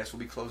 podcast will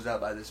be closed out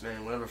by this man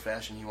in whatever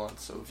fashion he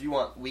wants. So if you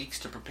want weeks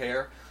to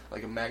prepare,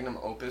 like a magnum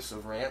opus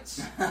of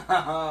rants,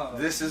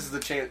 this is the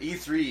chance.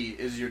 E3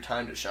 is your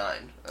time to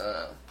shine.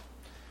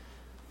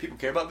 People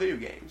care about video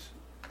games.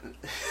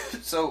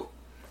 So,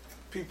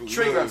 People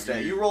Trey love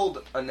Grunstad, you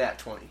rolled a nat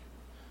 20,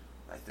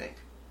 I think.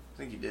 I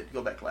think you did.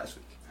 Go back to last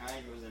week. I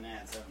think it was an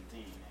at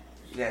 17.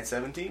 Nat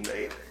 17,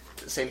 baby.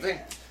 Same thing.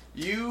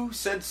 You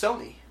said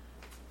Sony.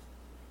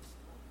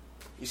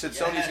 You said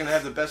Sony's going to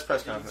have the best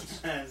press conference.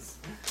 Yes.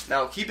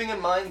 Now, keeping in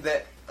mind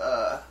that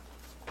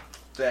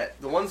that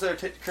the ones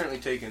that are currently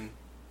taken,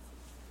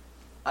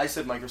 I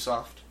said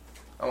Microsoft.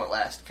 I went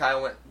last.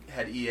 Kyle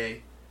had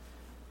EA.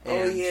 Oh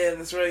And yeah,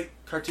 that's right.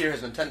 Cartier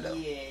has Nintendo.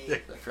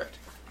 Yay. That's correct.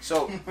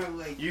 So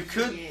Like, you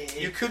could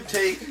yay.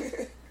 take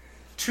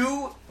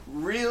two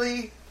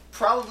really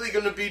probably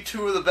going to be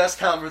two of the best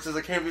conferences.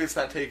 I can't believe it's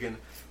not taken.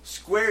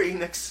 Square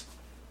Enix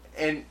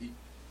and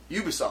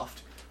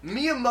Ubisoft.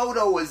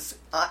 Miyamoto was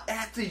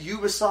at the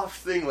Ubisoft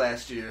thing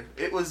last year.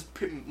 It was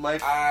my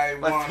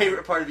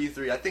favorite part of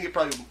E3. I think it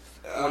probably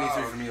won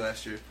E3 for me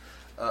last year.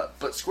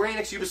 But Square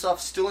Enix, Ubisoft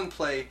still in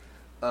play.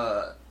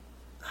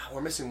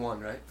 We're missing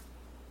one, right?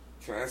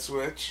 Can I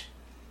switch?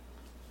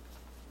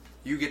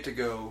 You get to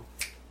go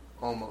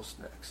almost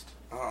next.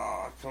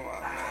 Oh, come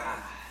on, man.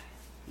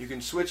 You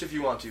can switch if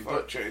you want to, Fuck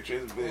but Trey.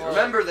 Trey's a bitch.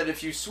 remember that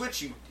if you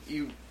switch, you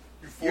You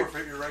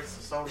forfeit your rights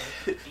to Sony.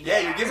 yeah,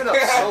 you're giving up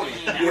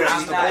Sony. Yeah,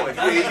 That's the point.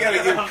 Yeah, you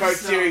gotta give I'm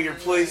Cartier your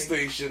so annoyed.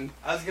 PlayStation.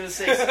 I was gonna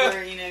say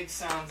Square Enix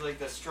sounds like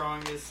the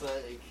strongest,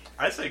 like,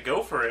 I say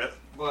go for it.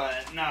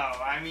 but no,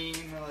 I mean,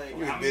 like,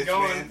 Wait, I'm bitch,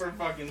 going man. for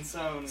fucking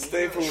Sony.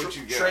 Stay for what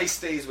you Trey got.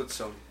 stays with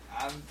Sony.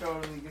 I'm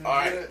totally gonna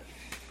All do right. it.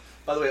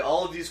 By the way,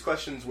 all of these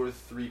questions worth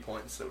 3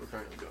 points that we're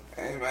currently doing.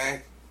 Hey,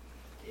 man.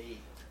 Hey.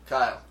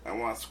 Kyle, I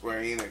want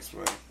Square Enix,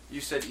 man. you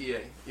said EA.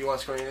 You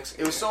want Square Enix?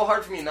 It was so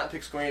hard for me to not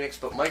pick Square Enix,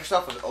 but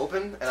Microsoft was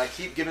open, and I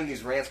keep giving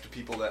these rants to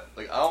people that,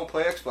 like, I don't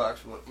play Xbox,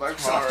 but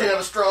Microsoft Hard. can have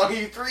a strong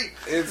E3.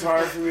 It's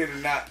hard for me to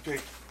not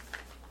pick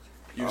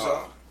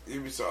Ubisoft?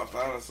 Ubisoft,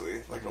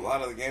 honestly. Like, a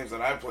lot of the games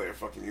that I play are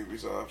fucking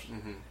Ubisoft.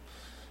 Mm-hmm.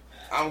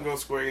 I'm gonna go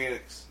Square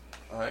Enix.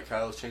 Alright,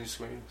 Kyle, let's change to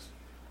Square Enix.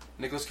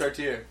 Nicholas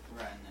Cartier.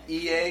 Redneck.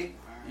 EA,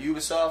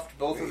 Ubisoft,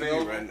 both Man, you be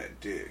available. riding that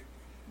dick.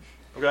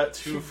 I've got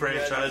two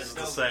franchises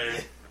to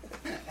say: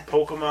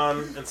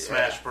 Pokemon and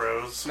Smash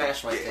Bros.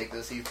 Smash might take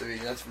this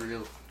E3. That's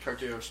real.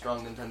 Cartier, a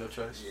strong Nintendo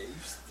choice. Yeah,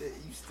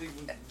 you stick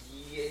with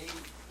EA.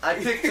 I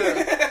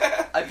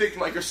picked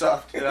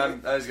Microsoft, and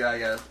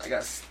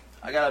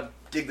I gotta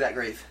dig that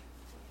grave.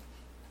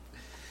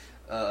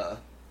 By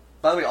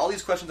the way, all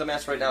these questions I'm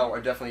asked right now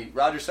are definitely.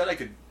 Roger said I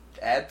could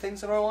add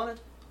things if I wanted.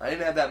 I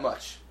didn't add that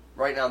much.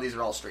 Right now, these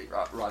are all straight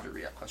Roger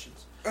React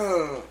questions.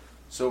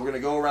 So we're gonna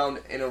go around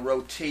in a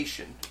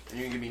rotation, and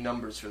you can give me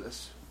numbers for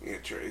this. Yeah,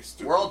 Trey,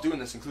 stupid. We're all doing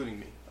this, including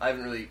me. I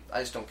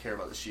just don't care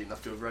about this sheet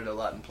enough to have read a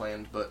lot and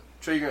planned. But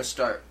Trey, you're gonna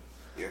start.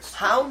 Yes.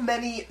 How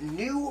many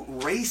new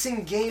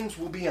racing games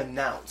will be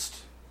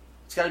announced?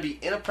 It's got to be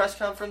in a press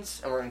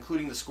conference, and we're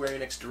including the Square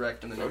Enix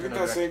Direct and the Don't Nintendo get that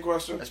Direct same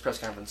question. as press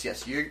conference.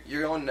 Yes, you're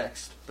going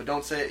next, but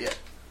don't say it yet.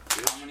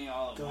 How many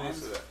all at Don't once?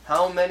 answer that.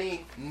 How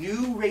many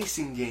new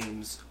racing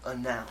games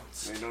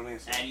announced Man, don't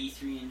answer At that.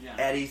 E3 in general.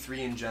 at E3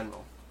 in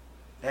general?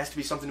 It has to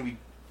be something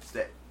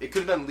that it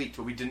could have been leaked,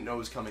 but we didn't know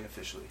was coming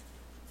officially.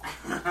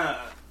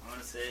 I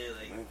want to say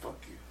like Man, fuck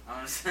you. I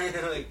want to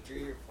say like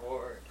 3 or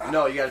 4.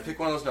 No, you got to pick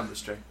one of those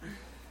numbers, Trey.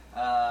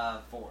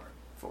 4.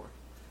 4.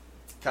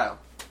 Kyle,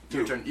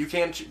 your 2. turn. You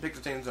can pick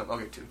the same number.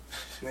 Okay, 2.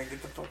 Man,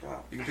 get the fuck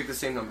out. You can pick the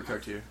same number,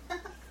 Cartier.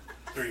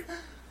 3.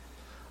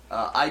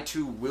 I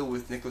too will,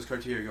 with Nicholas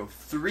Cartier, go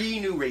 3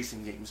 new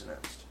racing games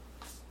announced.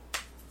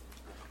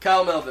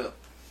 Kyle Melville.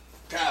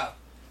 Kyle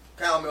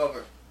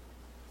Melville.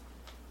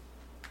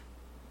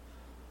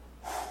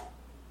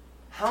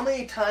 How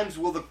many times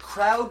will the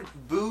crowd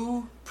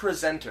boo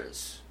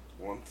presenters?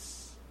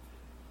 Once.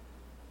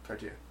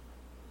 Cartier.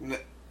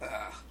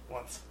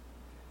 Once.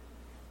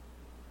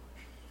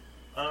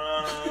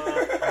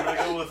 I'm gonna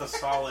go with a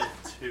solid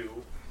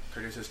 2.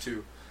 Cartier says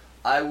 2.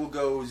 I will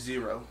go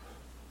 0.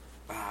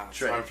 It's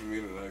Trey. hard for me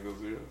to not go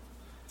 0.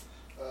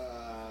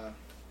 1.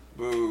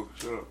 Boo.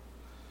 Shut up.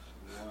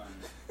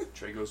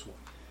 Trey goes 1.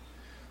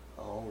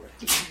 Alright.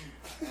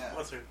 Yeah.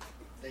 What's her?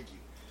 Thank you.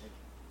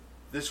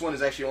 This one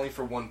is actually only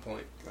for 1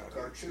 point. God,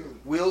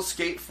 Cartoon. Will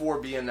Skate 4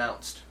 be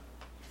announced?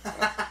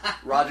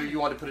 Roger, you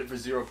want to put it for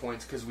 0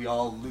 points because we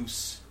all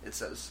loose, it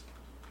says.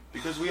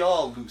 Because we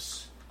all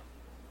loose.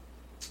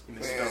 You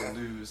misspelled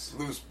Yeah. lose.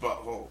 Loose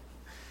butthole.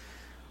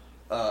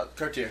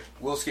 Cartier,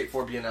 will Skate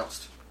 4 be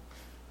announced?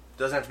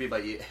 Doesn't have to be by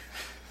EA.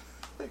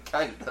 It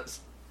kind of does.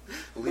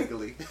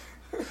 Legally.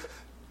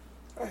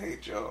 I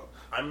hate y'all.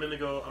 I'm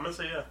gonna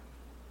say yeah.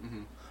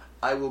 Mm-hmm.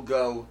 I will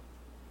go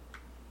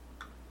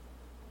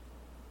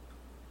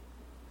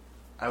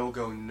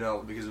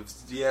no, because if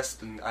it's yes,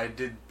 then I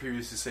did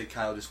previously say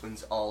Kyle just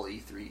wins all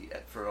E3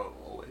 for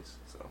always.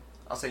 So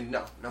I'll say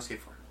no Skate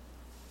 4.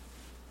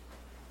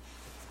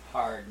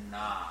 Hard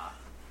nah.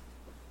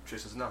 Trish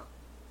says no.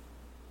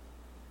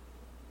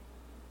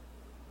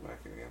 I'm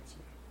not gonna answer.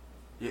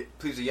 Yeah,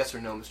 please a yes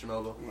or no, Mr.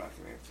 Melville. I'm not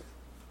gonna answer.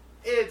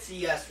 It's a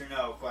yes or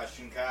no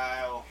question,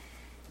 Kyle.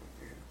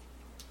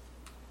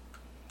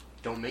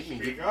 Don't make me.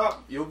 Speak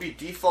up. You'll be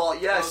default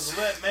yes.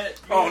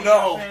 Oh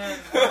no!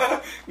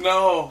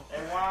 No!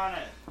 They want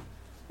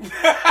it.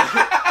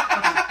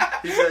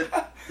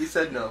 He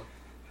said no.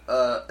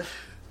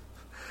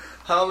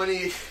 How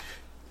many?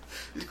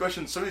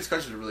 Some of these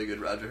questions are really good,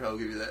 Roger. I'll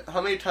give you that.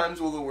 How many times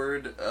will the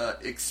word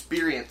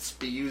experience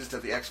be used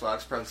at the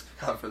Xbox press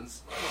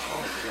conference?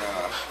 Oh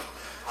god.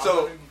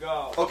 So, I'm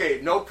gonna go. okay,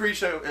 no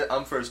pre-show.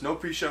 I'm first. No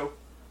pre-show.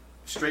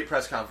 Straight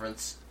press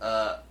conference.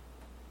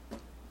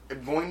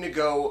 I'm going to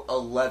go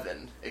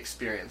 11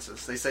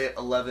 experiences. They say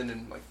 11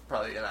 in like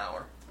probably an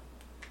hour,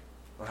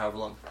 or however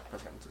long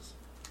press conferences.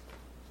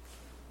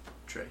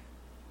 Trey.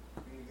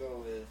 I'm gonna go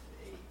with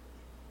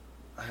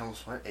I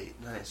almost went 8.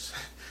 Nice.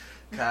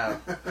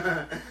 Kyle.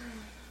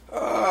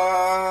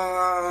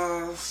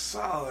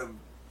 Solid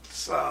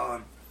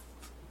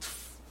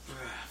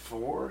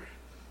 4.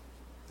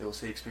 They will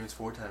say experience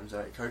 4 times.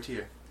 Alright,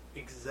 Cartier.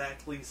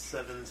 Exactly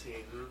 17.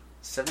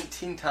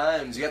 17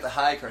 times. You got the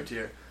high,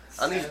 Cartier.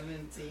 8. On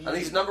 17.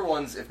 these number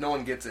ones, if no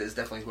one gets it, it's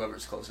definitely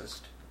whoever's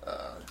closest.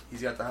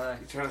 He's got the high.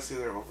 You trying to say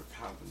they're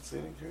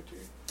overcompensating, Cartier?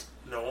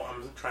 No,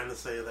 I'm trying to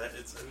say that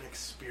it's an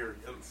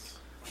experience.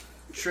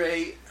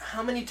 Trey,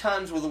 how many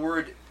times will the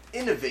word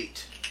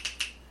innovate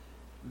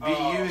be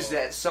used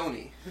at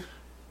Sony?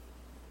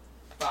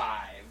 5.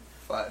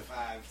 5. 5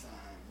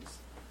 times.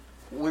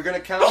 We're gonna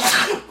count.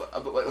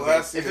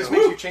 Last if this two.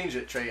 makes you change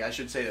it, Trey, I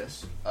should say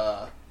this.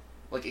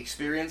 Like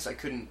experience, I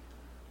couldn't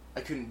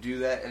do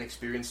that, and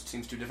experience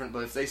seems too different.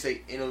 But if they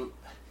say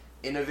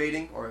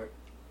innovating or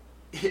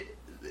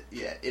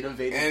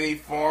innovating, Any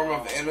form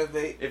of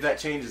innovate. if that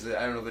changes it,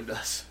 I don't know if it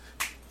does.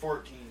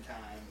 14 times.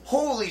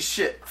 Holy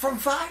shit! From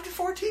 5 to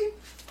 14?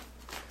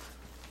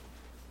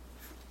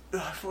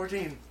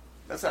 14.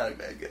 That's not a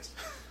bad guess.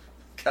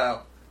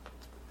 Kyle.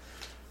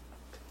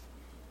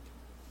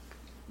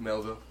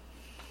 Melville.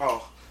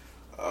 Oh.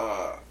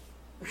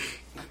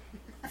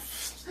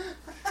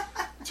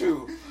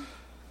 2.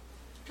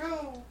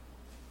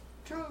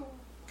 2.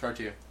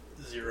 Cartier.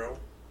 0.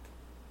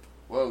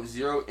 Whoa,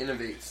 0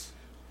 innovates.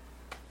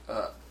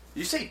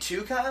 You say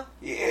 2, Kyle?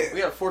 Yeah. We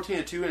got a 14,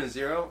 a 2, and a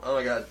 0? Oh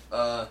my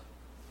god.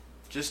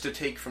 Just to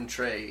take from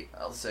Trey,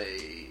 I'll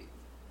say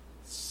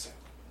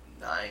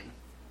 9.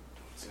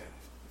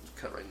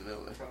 Cut right in the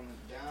middle there. Coming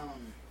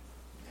down.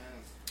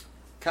 Yes.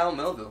 Kyle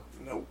Melville.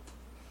 Nope.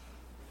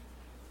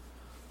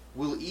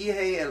 Will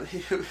EA have...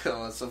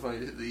 oh, that's so funny,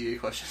 the EA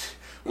question.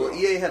 Will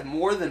EA have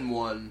more than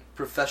one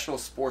professional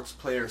sports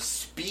player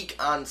speak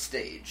on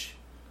stage?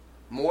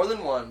 More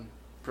than one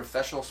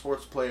professional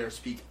sports player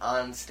speak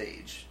on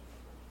stage?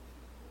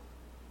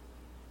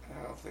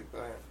 I don't think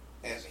I have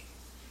any.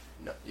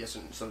 No. Yes or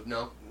no? So,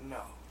 no?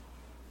 No.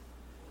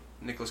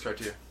 Nicholas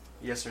Cartier.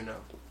 Yes or no?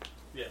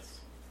 Yes.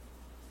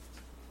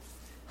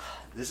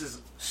 This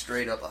is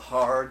straight up a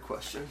hard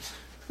question.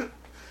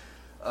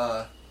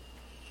 I'm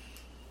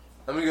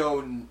gonna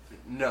go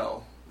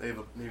no. Maybe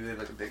they have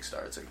like a big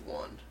star. It's like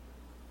 1.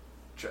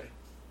 Trey.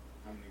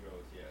 I'm gonna go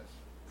with yes.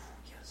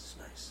 Yes,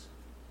 nice.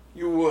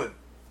 You would.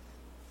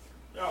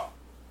 Oh.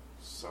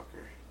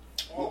 Sucker.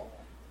 Oh.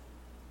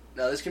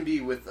 Now this can be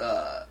with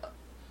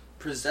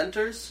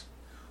presenters.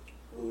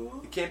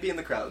 It can't be in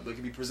the crowd, but it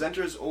can be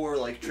presenters or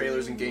like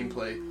trailers and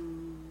gameplay.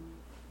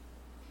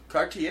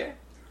 Cartier.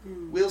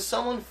 Will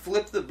someone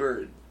flip the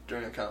bird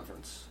during a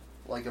conference?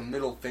 Like a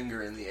middle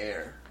finger in the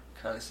air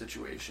kind of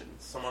situation.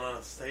 Someone on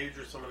a stage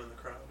or someone in the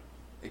crowd?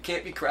 It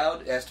can't be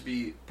crowd. It has to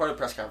be part of the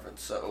press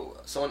conference.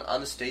 So someone on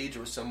the stage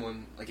or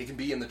someone, like it can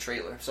be in the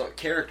trailer. So a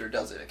character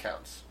does it, it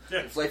counts.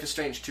 Yeah. If Life is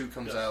Strange 2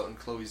 comes Yes. out and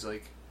Chloe's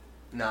like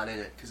not in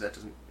it because that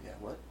doesn't. Yeah,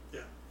 what?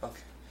 Yeah.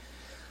 Okay.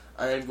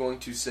 I am going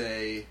to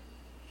say.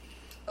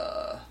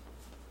 I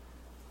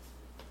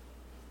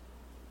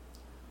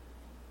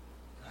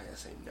gotta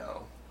say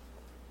no.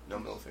 No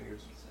middle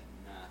fingers. He said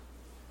nah.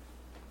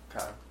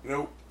 Kyle.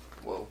 Nope.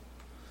 Whoa.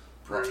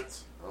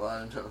 Prudes. A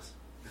lot of no's.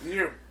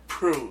 You're a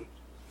prude.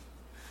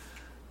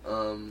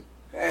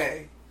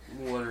 Hey.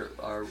 What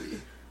are we?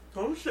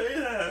 Don't say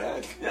that.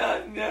 That's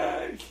not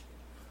nice.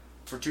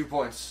 For 2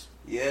 points.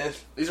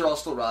 Yes. These are all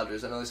still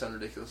Rogers. I know they sound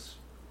ridiculous.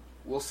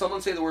 Will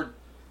someone say the word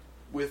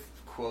with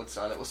quotes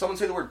on it? Will someone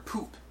say the word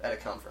poop at a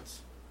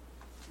conference?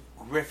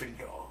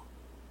 Gryffindor.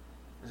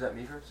 Is that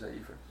me first? Is that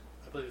you first?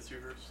 I believe it's you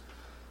first.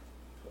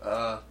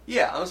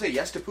 Yeah, I'm gonna say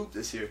yes to poop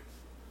this year.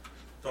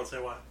 Don't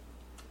say why.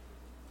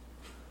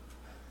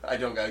 I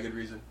don't got a good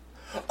reason.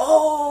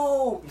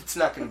 Oh! It's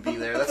not gonna be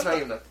there. That's not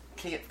even a...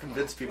 Can't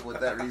convince people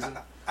with that reason.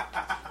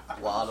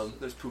 Wadham.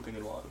 There's pooping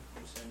in Wadham.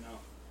 You said no.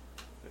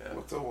 Yeah.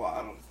 What's a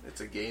waddle?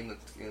 It's a game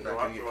that's not Go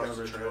gonna out get to watch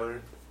the covered.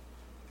 trailer.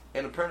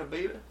 And a Perna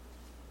baby?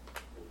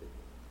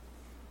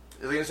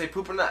 Are they gonna say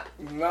poop or not?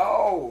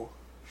 No.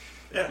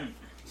 Yeah.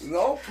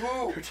 No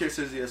poop. Cartier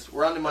says yes.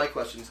 We're on to my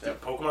questions now.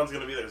 Dude, Pokemon's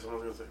gonna be there.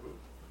 Someone's gonna say who.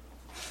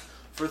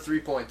 For 3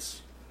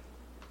 points,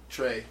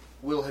 Trey,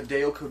 will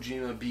Hideo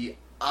Kojima be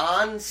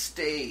on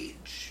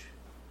stage?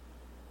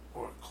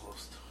 Or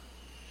close to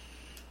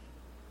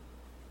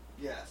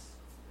Yes.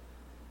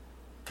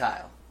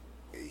 Kyle.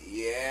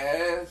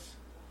 Yes.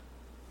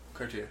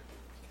 Cartier.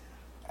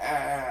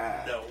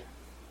 Ah. it. No.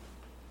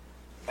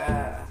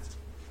 Ah.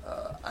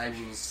 I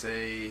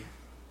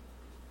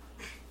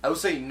will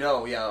say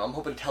no, yeah, I'm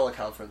hoping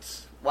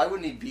teleconference. Why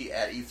wouldn't he be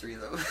at E3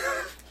 though?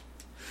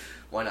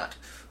 Why not?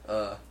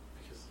 Because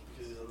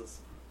he's on this.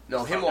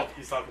 No, him walk.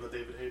 He's talking to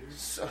David Hayter.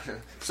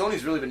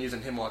 Sony's really been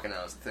using him walking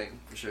out as a thing,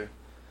 for sure.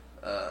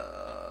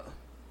 Bro,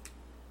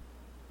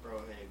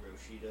 hey,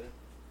 Roshida.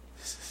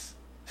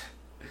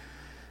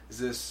 Is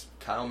this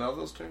Kyle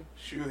Melville's turn?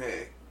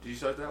 Shuhei. Did you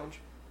start that one?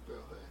 Bro,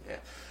 hey.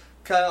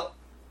 Kyle,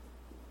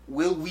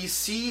 will we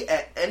see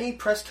at any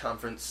press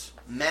conference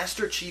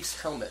Master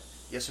Chief's helmet?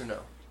 Yes or no?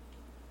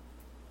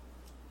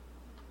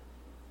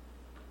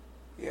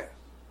 Yeah.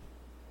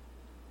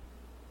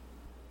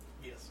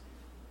 Yes.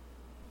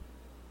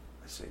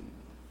 I say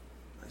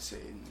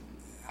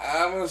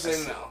I'm gonna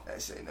say no. I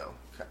say no.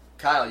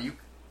 Kyle, you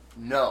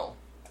no.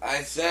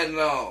 I said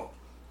no.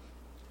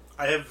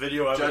 I have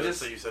video evidence Judges?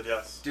 that you said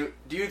yes. Do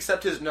you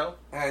accept his no?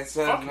 I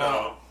said Fuck no.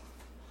 no.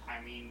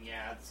 I mean,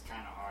 yeah, it's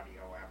kind of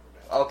audio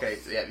evidence. Okay,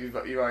 so yeah,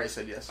 you've already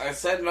said yes. I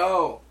said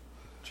no.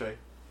 Trey.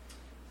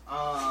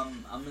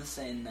 I'm gonna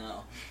say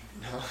no.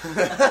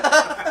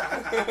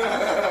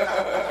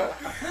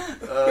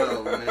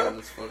 Oh man,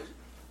 that's funny.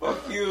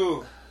 Fuck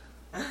you.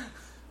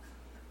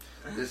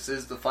 This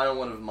is the final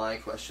one of my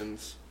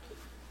questions.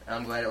 And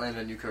I'm glad it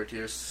landed a new card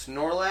here.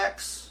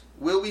 Snorlax.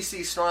 Will we see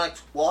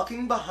Snorlax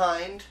walking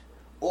behind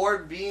or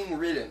being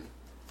ridden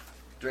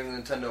during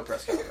the Nintendo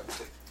press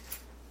conference?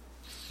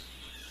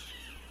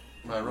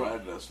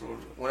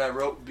 When I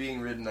wrote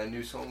being ridden, I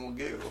knew someone would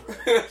giggle.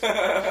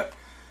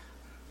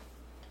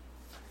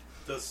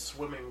 Does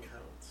swimming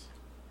count?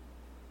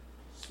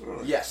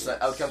 Yes,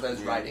 I would count that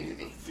as riding to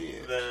me.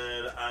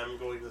 Then I'm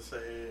going to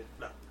say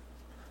no. I'm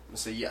gonna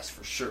say yes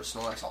for sure.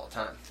 Snorlax all the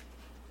time.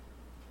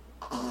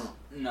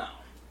 No.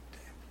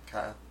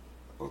 Kyle,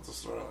 What's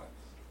a Snorlax?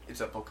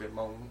 it's a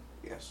Pokemon.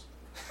 Yes.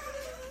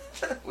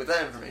 With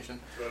that information,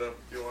 But do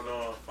you want to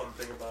know a fun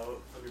thing about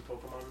the new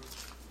Pokemon?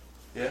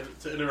 yeah. And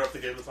to interrupt the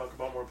game to talk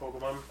about more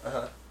Pokemon,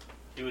 Uh-huh.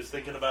 he was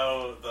thinking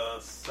about the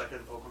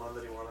second Pokemon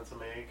that he wanted to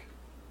make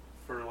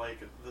for like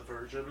the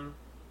Virgin,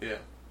 Yeah.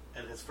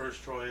 and his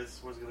first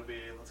choice was going to be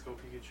Let's Go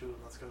Pikachu and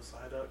Let's Go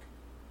Psyduck.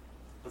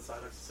 But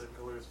Psyduck's the same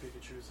color as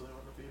Pikachu, so they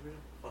want to be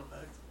a fun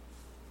fact.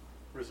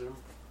 Resume.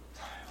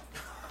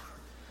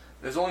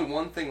 There's only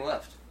one thing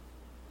left.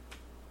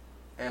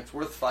 And it's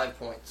worth 5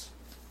 points.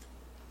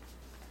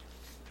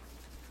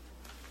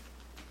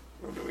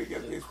 When do we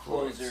get The these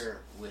points? closer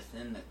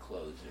within the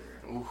closer.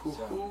 Ooh.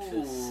 So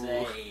to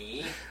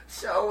say,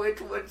 So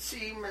it would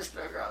seem,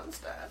 Mr.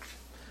 Grunstadt.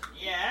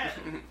 yeah.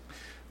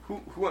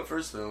 Who went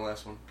first though, in the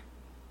last one?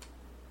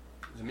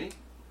 Is it me?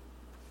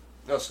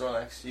 No,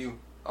 Snorlax, you.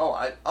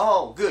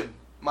 Oh, good.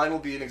 Mine will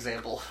be an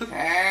example.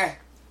 Ah.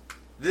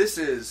 This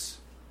is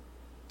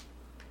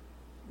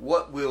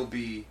what will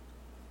be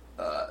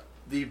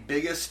the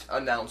biggest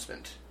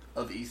announcement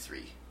of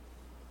E3.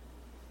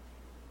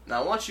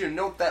 Now I want you to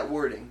note that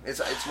wording. It's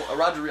a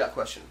Roger Riot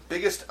question.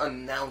 Biggest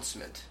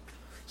announcement.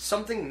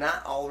 Something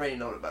not already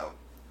known about.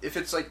 If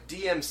it's like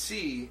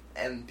DMC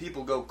and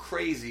people go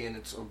crazy and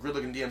it's a good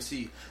looking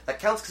DMC, that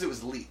counts because it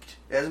was leaked.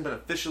 It hasn't been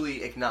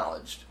officially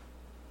acknowledged.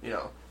 You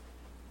know,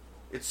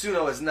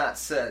 Itsuno has not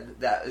said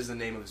that is the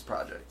name of his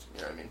project.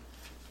 You know what I mean?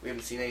 We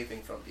haven't seen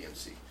anything from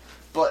DMC.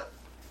 But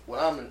what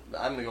I'm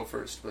gonna go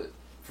first. But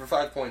for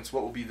 5 points,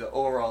 what will be the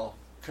overall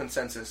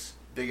consensus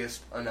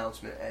biggest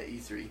announcement at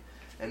E3?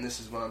 And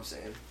this is what I'm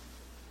saying.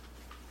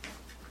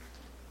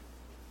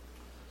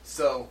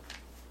 So,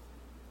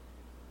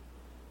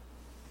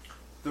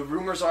 the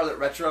rumors are that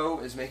Retro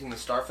is making the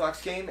Star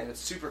Fox game, and it's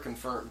super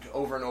confirmed.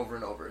 Over and over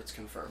and over, it's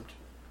confirmed.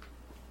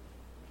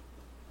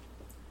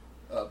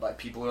 By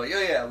people who are like,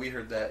 yeah, we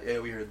heard that. Yeah,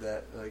 we heard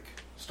that. Like,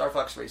 Star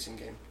Fox racing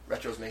game.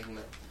 Retro's making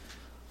that.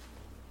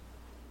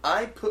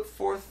 I put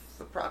forth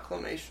the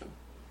proclamation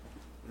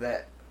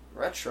that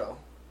Retro,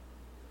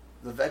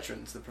 the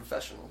veterans, the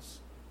professionals,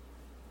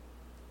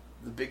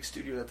 the big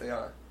studio that they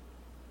are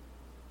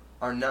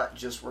not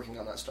just working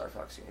on that Star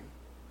Fox game.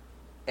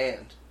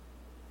 And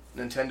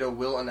Nintendo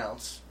will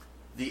announce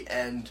the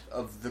end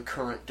of the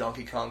current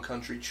Donkey Kong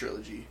Country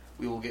trilogy.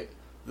 We will get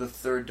the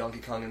third Donkey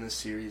Kong in this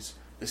series,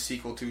 the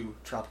sequel to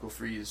Tropical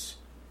Freeze,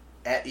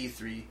 at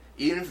E3,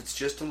 even if it's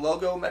just a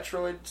logo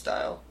Metroid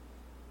style.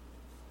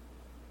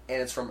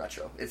 And it's from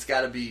Retro. It's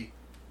got to be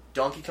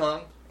Donkey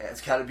Kong, and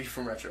it's got to be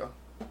from Retro.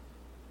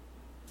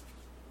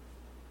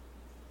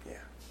 Yeah.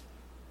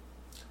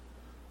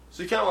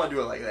 So you kind of want to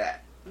do it like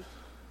that,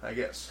 I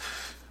guess.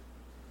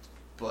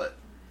 But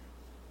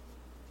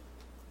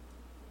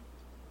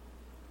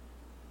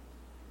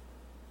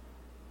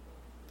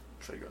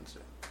try to go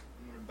instead.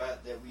 I'm gonna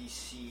bet that we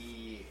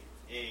see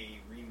a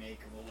remake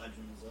of a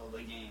Legend of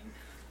Zelda game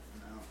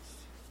announced.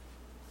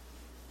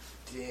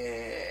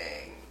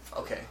 Dang.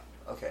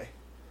 Okay.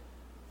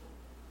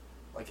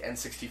 Like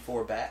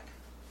N64 back?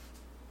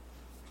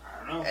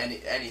 I don't know.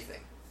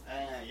 Anything.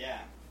 Yeah.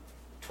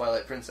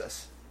 Twilight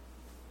Princess.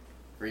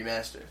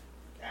 Remaster.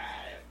 It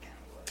kind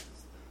of was.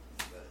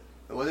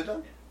 But, Was it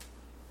done? Yeah.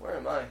 Where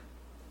am I?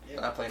 yeah.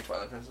 Not playing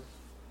Twilight Princess.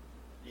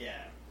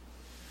 Yeah.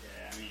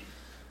 I mean,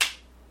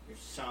 you're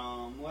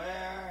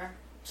somewhere.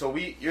 So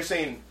you're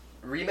saying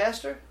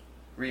remaster?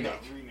 Remake.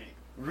 No, remake.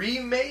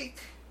 Remake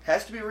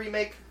has to be a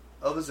remake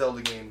of a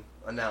Zelda game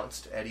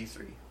announced at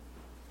E3.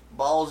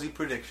 Ballsy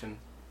prediction.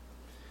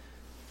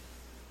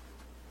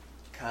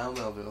 Kyle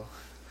Melville.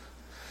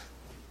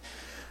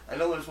 I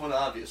know there's one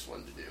obvious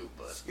one to do,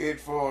 but Skate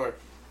 4.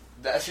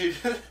 that's it.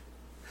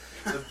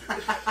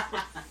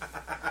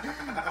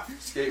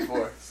 Skate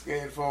 4.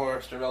 Skate 4.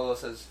 Mr. Melville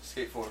says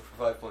Skate 4 for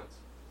 5 points.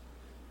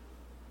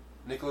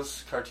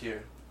 Nicholas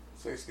Cartier.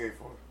 Say Skate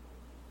 4.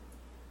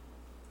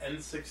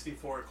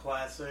 N64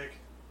 Classic,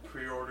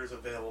 pre-orders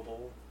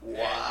available.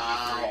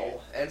 Wow.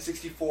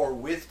 N64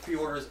 with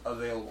pre-orders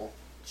available.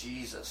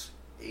 Jesus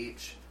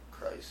H.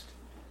 Christ.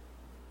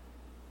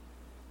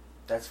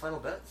 That's final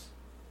bets.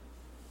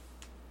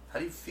 How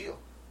do you feel?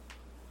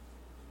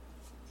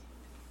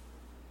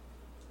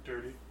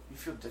 Dirty. You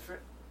feel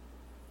different?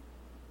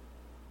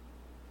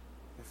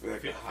 I feel I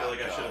like feel, a I feel like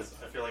I hot should dog. have.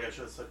 I feel like I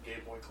should have said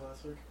Game Boy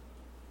Classic.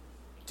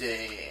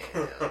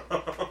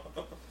 Damn.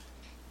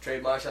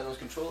 Trademarks on those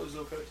controllers,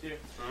 though, Cartier.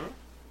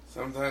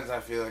 Sometimes I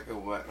feel like a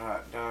wet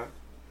hot dog.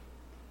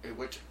 Hey,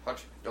 which hot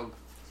dog?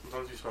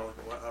 Sometimes you smell like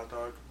a wet hot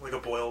dog, like a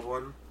boiled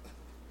one.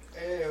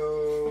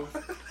 Ew.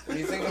 When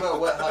you think about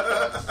wet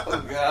hot dogs.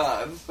 Oh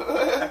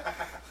God.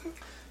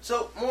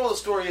 So, moral of the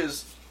story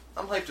is,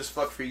 I'm hyped as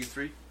fuck for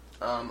E3.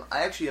 I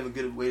actually have a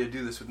good way to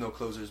do this with no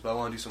closers, but I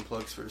want to do some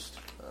plugs first.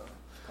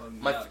 Plug me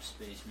My- up,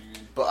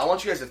 spaceman. But I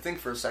want you guys to think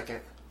for a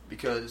second,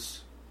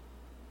 because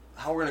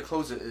how we're going to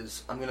close it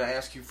is, I'm going to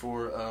ask you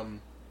for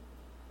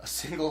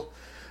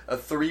a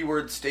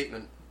 3-word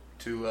statement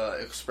to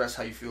express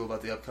how you feel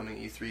about the upcoming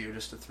E3, or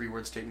just a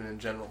 3-word statement in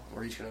general.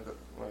 We're each going to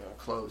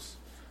close.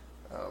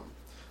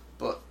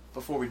 But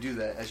before we do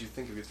that, as you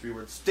think of your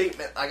 3-word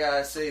statement, I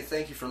gotta say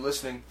thank you for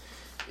listening.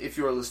 If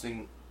you are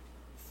listening,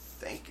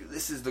 thank you.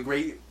 This is the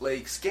Great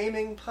Lakes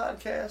Gaming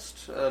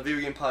Podcast, a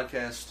video game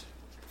podcast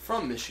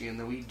from Michigan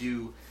that we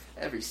do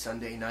every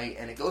Sunday night,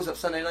 and it goes up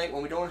Sunday night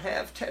when we don't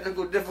have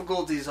technical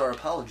difficulties. Our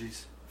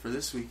apologies for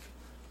this week,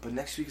 but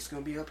next week it's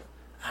going to be up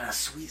on a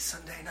sweet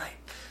Sunday night.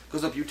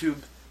 Goes up YouTube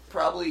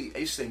probably, I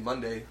used to say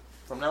Monday.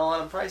 From now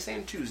on, I'm probably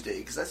saying Tuesday,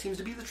 because that seems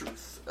to be the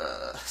truth.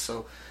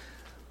 So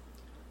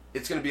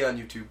it's going to be on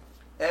YouTube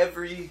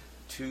every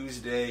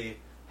Tuesday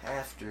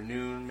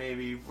afternoon,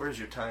 maybe. Where's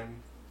your time?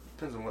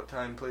 Depends on what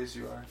time place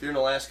you are. If you're in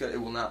Alaska,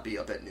 it will not be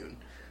up at noon.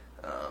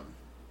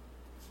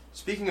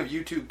 Speaking of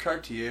YouTube,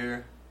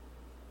 Cartier,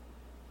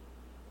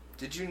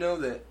 did you know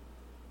that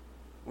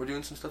we're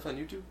doing some stuff on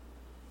YouTube?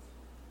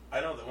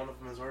 I know that one of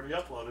them is already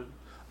uploaded.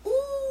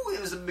 Ooh, it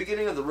was the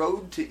beginning of the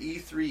road to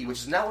E3, which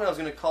is not what I was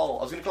going to call.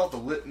 I was going to call it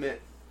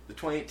the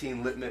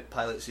 2018 Litmit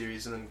Pilot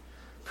Series, and then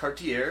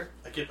Cartier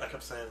I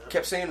kept saying that.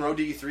 kept saying Road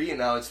to E3, and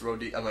now it's Road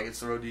to... I'm like,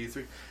 it's the Road to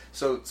E3.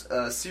 So it's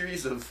a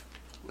series of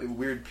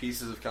weird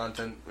pieces of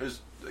content. We're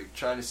just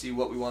trying to see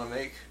what we want to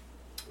make.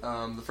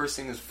 The first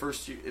thing is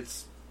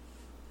it's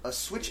a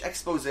Switch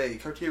expose.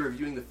 Cartier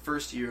reviewing the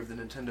first year of the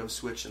Nintendo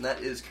Switch, and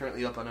that is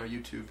currently up on our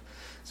YouTube.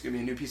 It's going to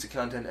be a new piece of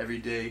content every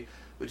day,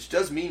 which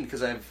does mean,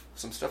 because I have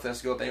some stuff that has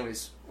to go up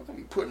anyways, we're going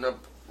to be putting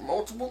up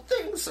multiple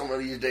things some of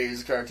these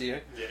days,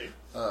 Cartier. Yay.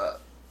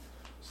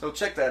 So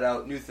check that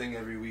out. New thing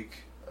every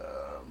week.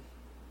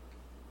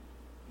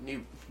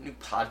 New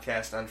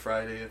podcast on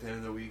Friday at the end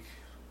of the week.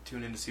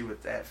 Tune in to see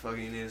what that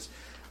fucking is.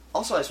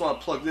 Also, I just want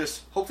to plug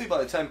this. Hopefully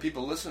by the time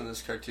people listen to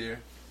this, Cartier,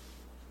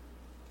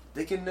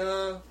 they can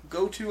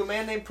go to a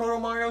man named Proto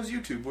Mario's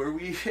YouTube, where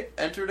we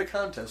entered a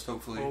contest,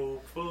 hopefully.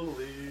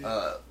 Hopefully.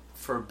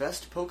 For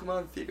Best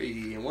Pokemon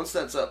Theory. And once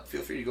that's up,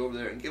 feel free to go over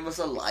there and give us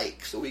a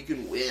like so we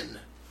can win.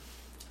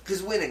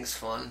 Because winning's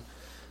fun.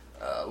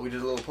 We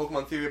did a little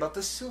Pokemon Theory about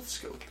the Silph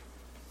Scope.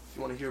 If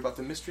you want to hear about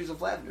the mysteries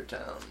of Lavender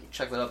Town,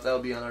 check that out. That'll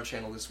be on our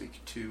channel this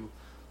week, too,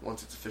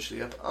 once it's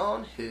officially up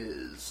on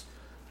his.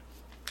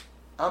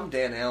 I'm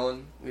Dan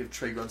Allen. We have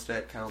Trey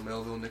Grunstadt, Kyle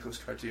Melville, Nicholas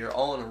Cartier,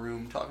 all in a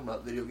room talking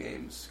about video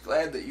games.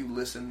 Glad that you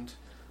listened.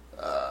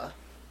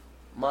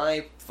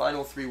 My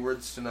final 3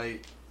 words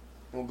tonight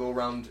will go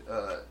around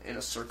in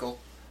a circle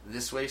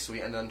this way, so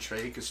we end on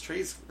Trey, because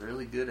Trey's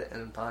really good at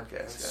ending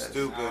podcasts, guys.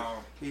 Stupid.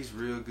 No, He's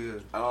real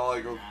good. I don't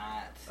like them.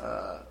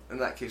 not. In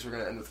that case, we're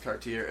going to end with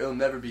Cartier. It'll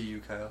never be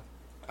you, Kyle.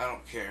 I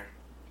don't care.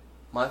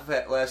 My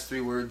last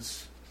 3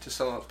 words to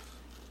sum up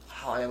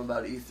how I am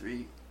about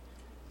E3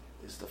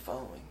 is the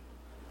following.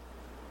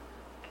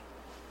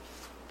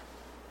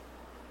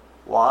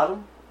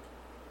 Wadham.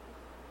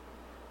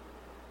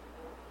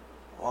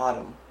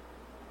 Wadham.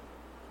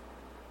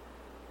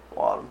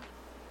 Wadham.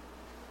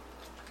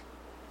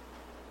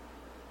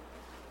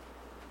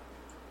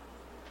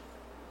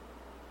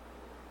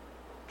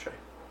 Trey.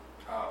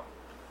 Oh.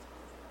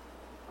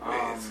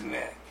 His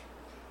neck.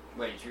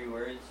 Wait, 3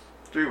 words?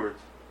 3 words.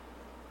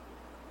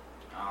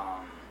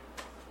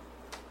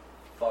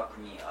 Fuck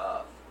me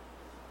up.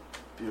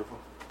 Beautiful.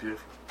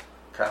 Beautiful.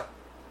 Kyle.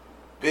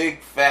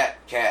 Big fat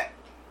cat.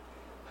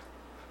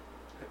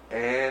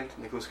 And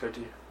Nicholas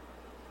Cartier.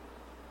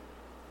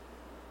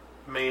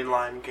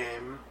 Mainline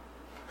game.